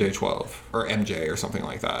says MJ12 or MJ or something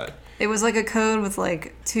like that. It was like a code with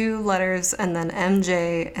like 2 letters and then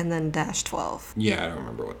MJ and then -12. Yeah, I don't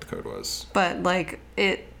remember what the code was. But like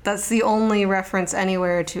that's the only reference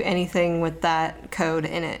anywhere to anything with that code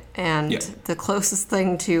in it, and the closest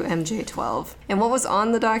thing to MJ12. And what was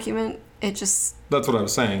on the document? That's what I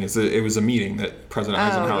was saying, is that it was a meeting that President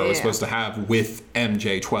Eisenhower was supposed to have with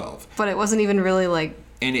MJ12. But it wasn't even really like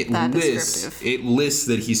and it that lists descriptive. It lists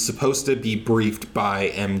that he's supposed to be briefed by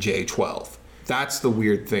MJ12. That's the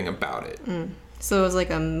weird thing about it. So it was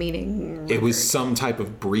like a meeting. It was some type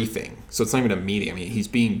of briefing. So it's not even a meeting. I mean, he's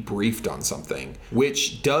being briefed on something,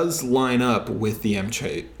 which does line up with the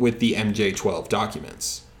MJ12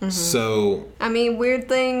 documents. So, I mean, weird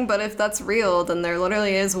thing, but if that's real, then there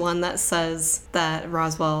literally is one that says that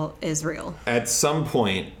Roswell is real. at some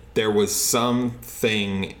point, there was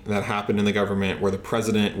something that happened in the government where the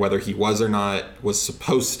president, whether he was or not, was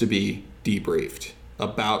supposed to be debriefed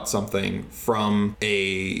about something from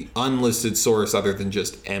a unlisted source other than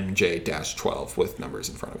just MJ-12 with numbers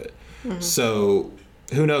in front of it. So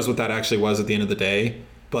who knows what that actually was at the end of the day,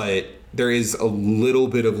 but there is a little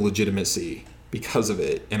bit of legitimacy because of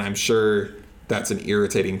it, and I'm sure that's an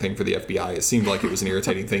irritating thing for the FBI. It seemed like it was an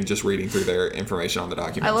irritating thing just reading through their information on the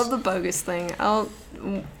documents. I love the bogus thing.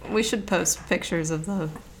 We should post pictures of the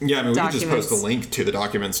Yeah, I mean, we could just documents. post a link to the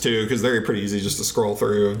documents too, because they're pretty easy just to scroll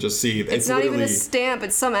through and just see. It's not even a stamp.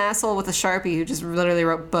 It's some asshole with a Sharpie who just literally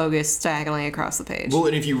wrote bogus diagonally across the page. Well,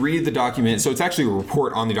 and if you read the document, so it's actually a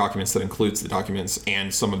report on the documents that includes the documents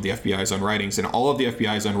and some of the FBI's own writings. And all of the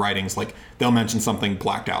FBI's own writings, like, they'll mention something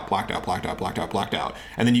blacked out, blacked out, blacked out, blacked out, blacked out.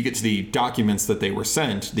 And then you get to the documents that they were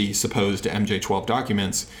sent, the supposed MJ-12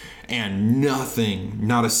 documents, and nothing,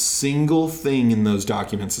 not a single thing in those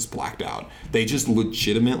documents is blacked out. They just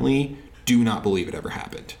legitimately do not believe it ever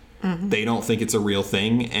happened. They don't think it's a real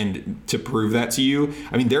thing. And to prove that to you,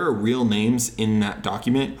 I mean, there are real names in that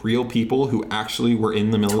document, real people who actually were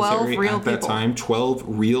in the military at that time. 12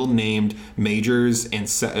 real named majors and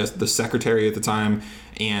the secretary at the time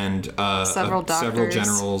and several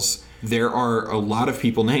generals. There are a lot of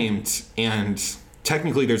people named, and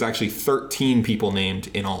technically there's actually 13 people named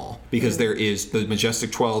in all, because there is the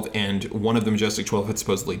Majestic 12, and one of the Majestic 12 had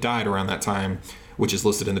supposedly died around that time, which is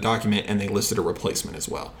listed in the document, and they listed a replacement as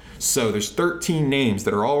well. So there's 13 names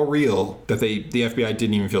that are all real that the FBI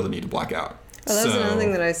didn't even feel the need to black out. Well, that's another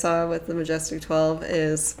thing that I saw with the Majestic 12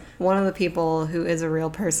 is one of the people who is a real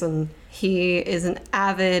person. He is an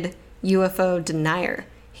avid UFO denier.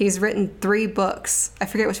 He's written 3 books. I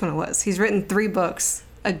forget which one it was. He's written 3 books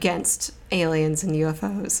against aliens and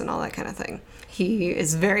UFOs and all that kind of thing. He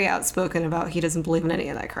is very outspoken about he doesn't believe in any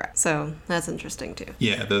of that crap. So that's interesting too.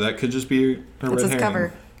 Yeah, that could just be a red herring.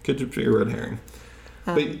 Cover. Could just be a red herring.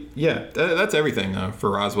 But yeah, that's everything though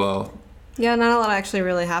for Roswell. Yeah, not a lot actually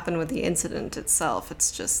really happened with the incident itself.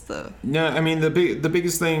 It's just the... No, I mean, the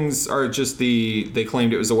biggest things are just they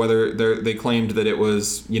claimed it was a weather... They claimed that it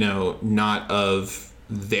was, not of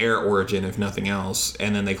their origin, if nothing else,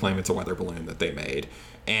 and then they claim it's a weather balloon that they made.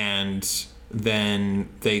 And then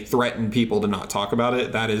they threatened people to not talk about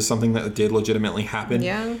it. That is something that did legitimately happen.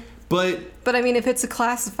 Yeah. But I mean, if it's a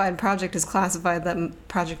classified project, is classified that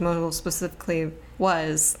Project Mogul specifically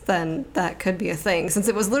was, then that could be a thing, since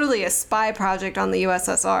it was literally a spy project on the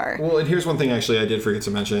USSR. Well, and here's one thing actually I did forget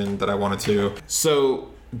to mention that I wanted to.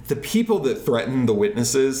 So the people that threatened the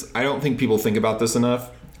witnesses, I don't think people think about this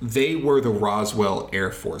enough. They were the Roswell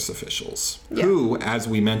Air Force officials who, as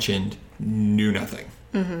we mentioned, knew nothing.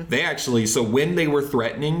 Mm-hmm. They actually, so when they were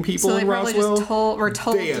threatening people in Roswell, just were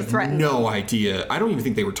told to threaten. They had no idea. I don't even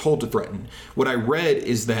think they were told to threaten. What I read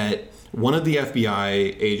is that one of the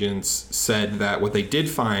FBI agents said that what they did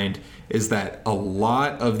find is that a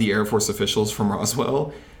lot of the Air Force officials from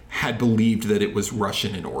Roswell had believed that it was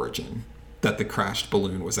Russian in origin, that the crashed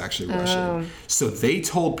balloon was actually Russian. So they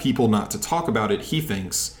told people not to talk about it, he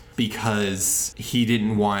thinks, because he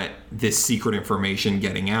didn't want this secret information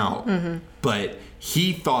getting out. Mm-hmm. But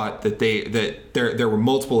he thought that there were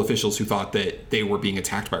multiple officials who thought that they were being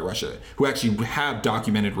attacked by Russia, who actually have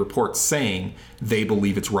documented reports saying they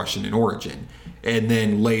believe it's Russian in origin. And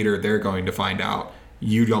then later they're going to find out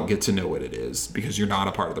you don't get to know what it is because you're not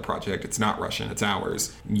a part of the project. It's not Russian, it's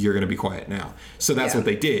ours. You're going to be quiet now. So that's what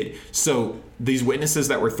they did. So these witnesses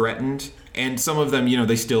that were threatened, and some of them,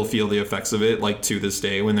 they still feel the effects of it, like to this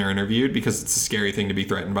day when they're interviewed, because it's a scary thing to be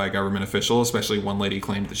threatened by a government official, especially one lady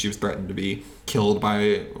claimed that she was threatened to be killed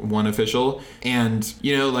by one official. And,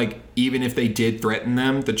 even if they did threaten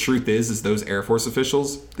them, the truth is those Air Force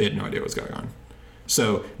officials, they had no idea what was going on.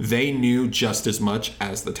 So they knew just as much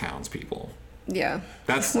as the townspeople. Yeah.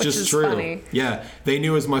 That's just true. Funny. Yeah. They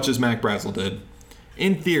knew as much as Mac Brazel did.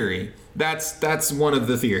 In theory. That's one of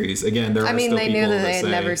the theories. Again, there are still people that say... they knew that they had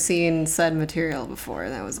never seen said material before.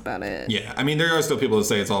 That was about it. Yeah. I mean, there are still people that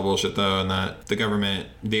say it's all bullshit, though, and that the government,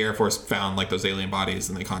 the Air Force found, those alien bodies,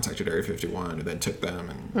 and they contacted Area 51, and then took them,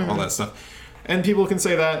 and all that stuff. And people can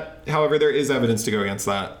say that. However, there is evidence to go against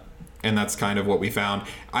that. And that's kind of what we found.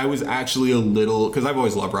 I was actually a little... Because I've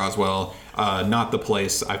always loved Roswell. Not the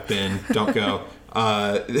place I've been. Don't go.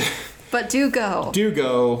 But do go. Do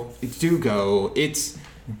go.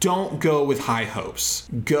 Don't go with high hopes.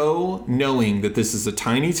 Go knowing that this is a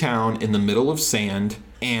tiny town in the middle of sand,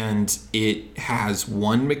 and it has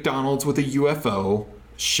one McDonald's with a UFO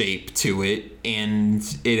shape to it,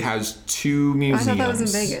 and it has 2 museums. I thought that was in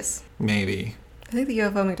Vegas. Maybe. I think the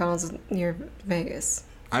UFO McDonald's is near Vegas.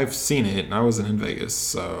 I've seen it, and I wasn't in Vegas,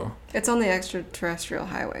 so... It's on the extraterrestrial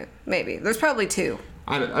highway. Maybe. There's probably 2.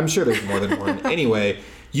 I'm sure there's more than one. Anyway,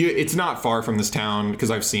 it's not far from this town, because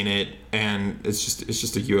I've seen it, and it's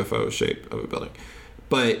just a UFO shape of a building.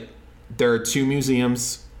 But there are 2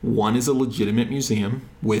 museums. One is a legitimate museum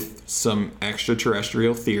with some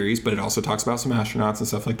extraterrestrial theories, but it also talks about some astronauts and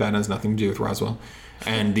stuff like that, and has nothing to do with Roswell.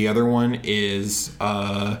 And the other one is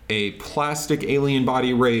a plastic alien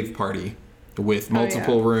body rave party with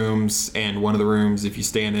multiple rooms, and one of the rooms, if you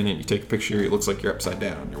stand in it, you take a picture, it looks like you're upside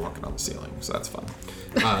down, you're walking on the ceiling, so that's fun.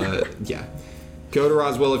 Yeah. Go to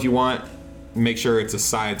Roswell if you want. Make sure it's a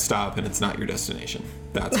side stop and it's not your destination.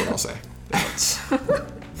 That's what I'll say.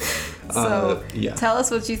 So, tell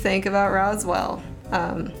us what you think about Roswell.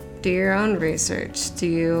 Do your own research. Do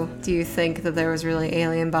you think that there was really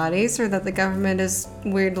alien bodies, or that the government is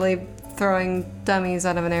weirdly throwing dummies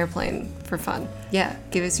out of an airplane for fun? Yeah,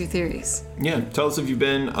 give us your theories. Yeah, tell us if you've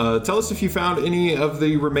been. Tell us if you found any of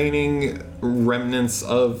the remaining remnants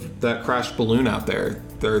of that crashed balloon out there.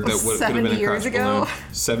 That would have been a 70 years crash ago?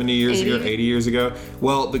 balloon. 70 years 80? ago, 80 years ago.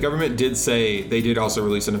 Well, the government did say, they did also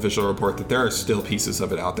release an official report that there are still pieces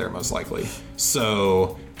of it out there, most likely.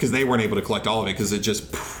 So, because they weren't able to collect all of it, because it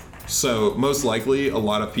just... So, most likely, a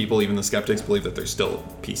lot of people, even the skeptics, believe that there's still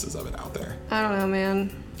pieces of it out there. I don't know,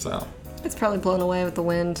 man. So... It's probably blown away with the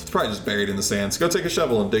wind. It's probably just buried in the sand. So go take a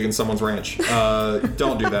shovel and dig in someone's ranch.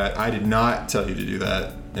 Don't do that. I did not tell you to do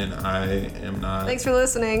that, and I am not. Thanks for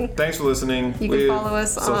listening. Thanks for listening. You can follow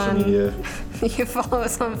us social on media. You can follow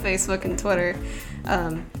us on Facebook and Twitter.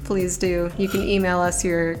 Please do. You can email us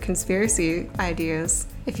your conspiracy ideas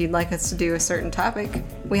if you'd like us to do a certain topic.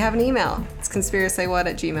 We have an email. It's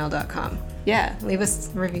conspiracywhat@gmail.com. Yeah, leave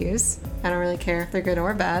us reviews. I don't really care if they're good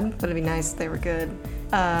or bad, but it'd be nice if they were good.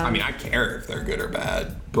 I mean, I care if they're good or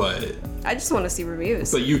bad, but I just want to see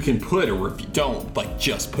reviews. you can put a review. Don't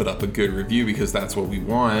just put up a good review because that's what we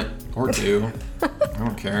want or do. I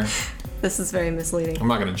don't care. This is very misleading. I'm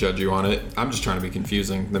not going to judge you on it. I'm just trying to be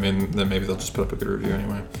confusing. Then maybe they'll just put up a good review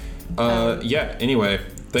anyway. Yeah. Anyway,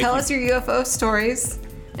 tell us your UFO stories.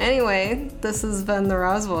 Anyway, this has been the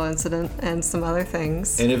Roswell incident and some other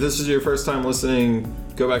things. And if this is your first time listening,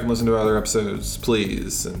 go back and listen to our other episodes,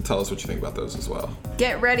 please, and tell us what you think about those as well.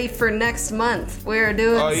 Get ready for next month. We're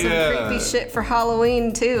doing some creepy shit for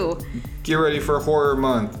Halloween, too. Get ready for Horror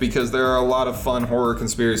Month, because there are a lot of fun horror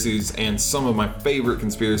conspiracies, and some of my favorite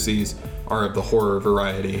conspiracies are of the horror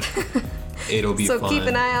variety. It'll be fun. So keep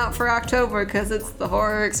an eye out for October, because it's the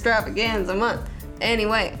horror extravaganza month.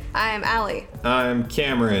 Anyway, I am Allie. I'm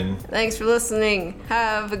Cameron. Thanks for listening.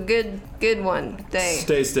 Have a good one day.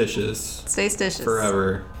 Stay stitious. Stay stitious.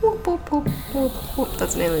 Forever. Whoop, whoop, whoop, whoop, whoop.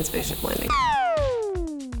 That's an alien spaceship landing.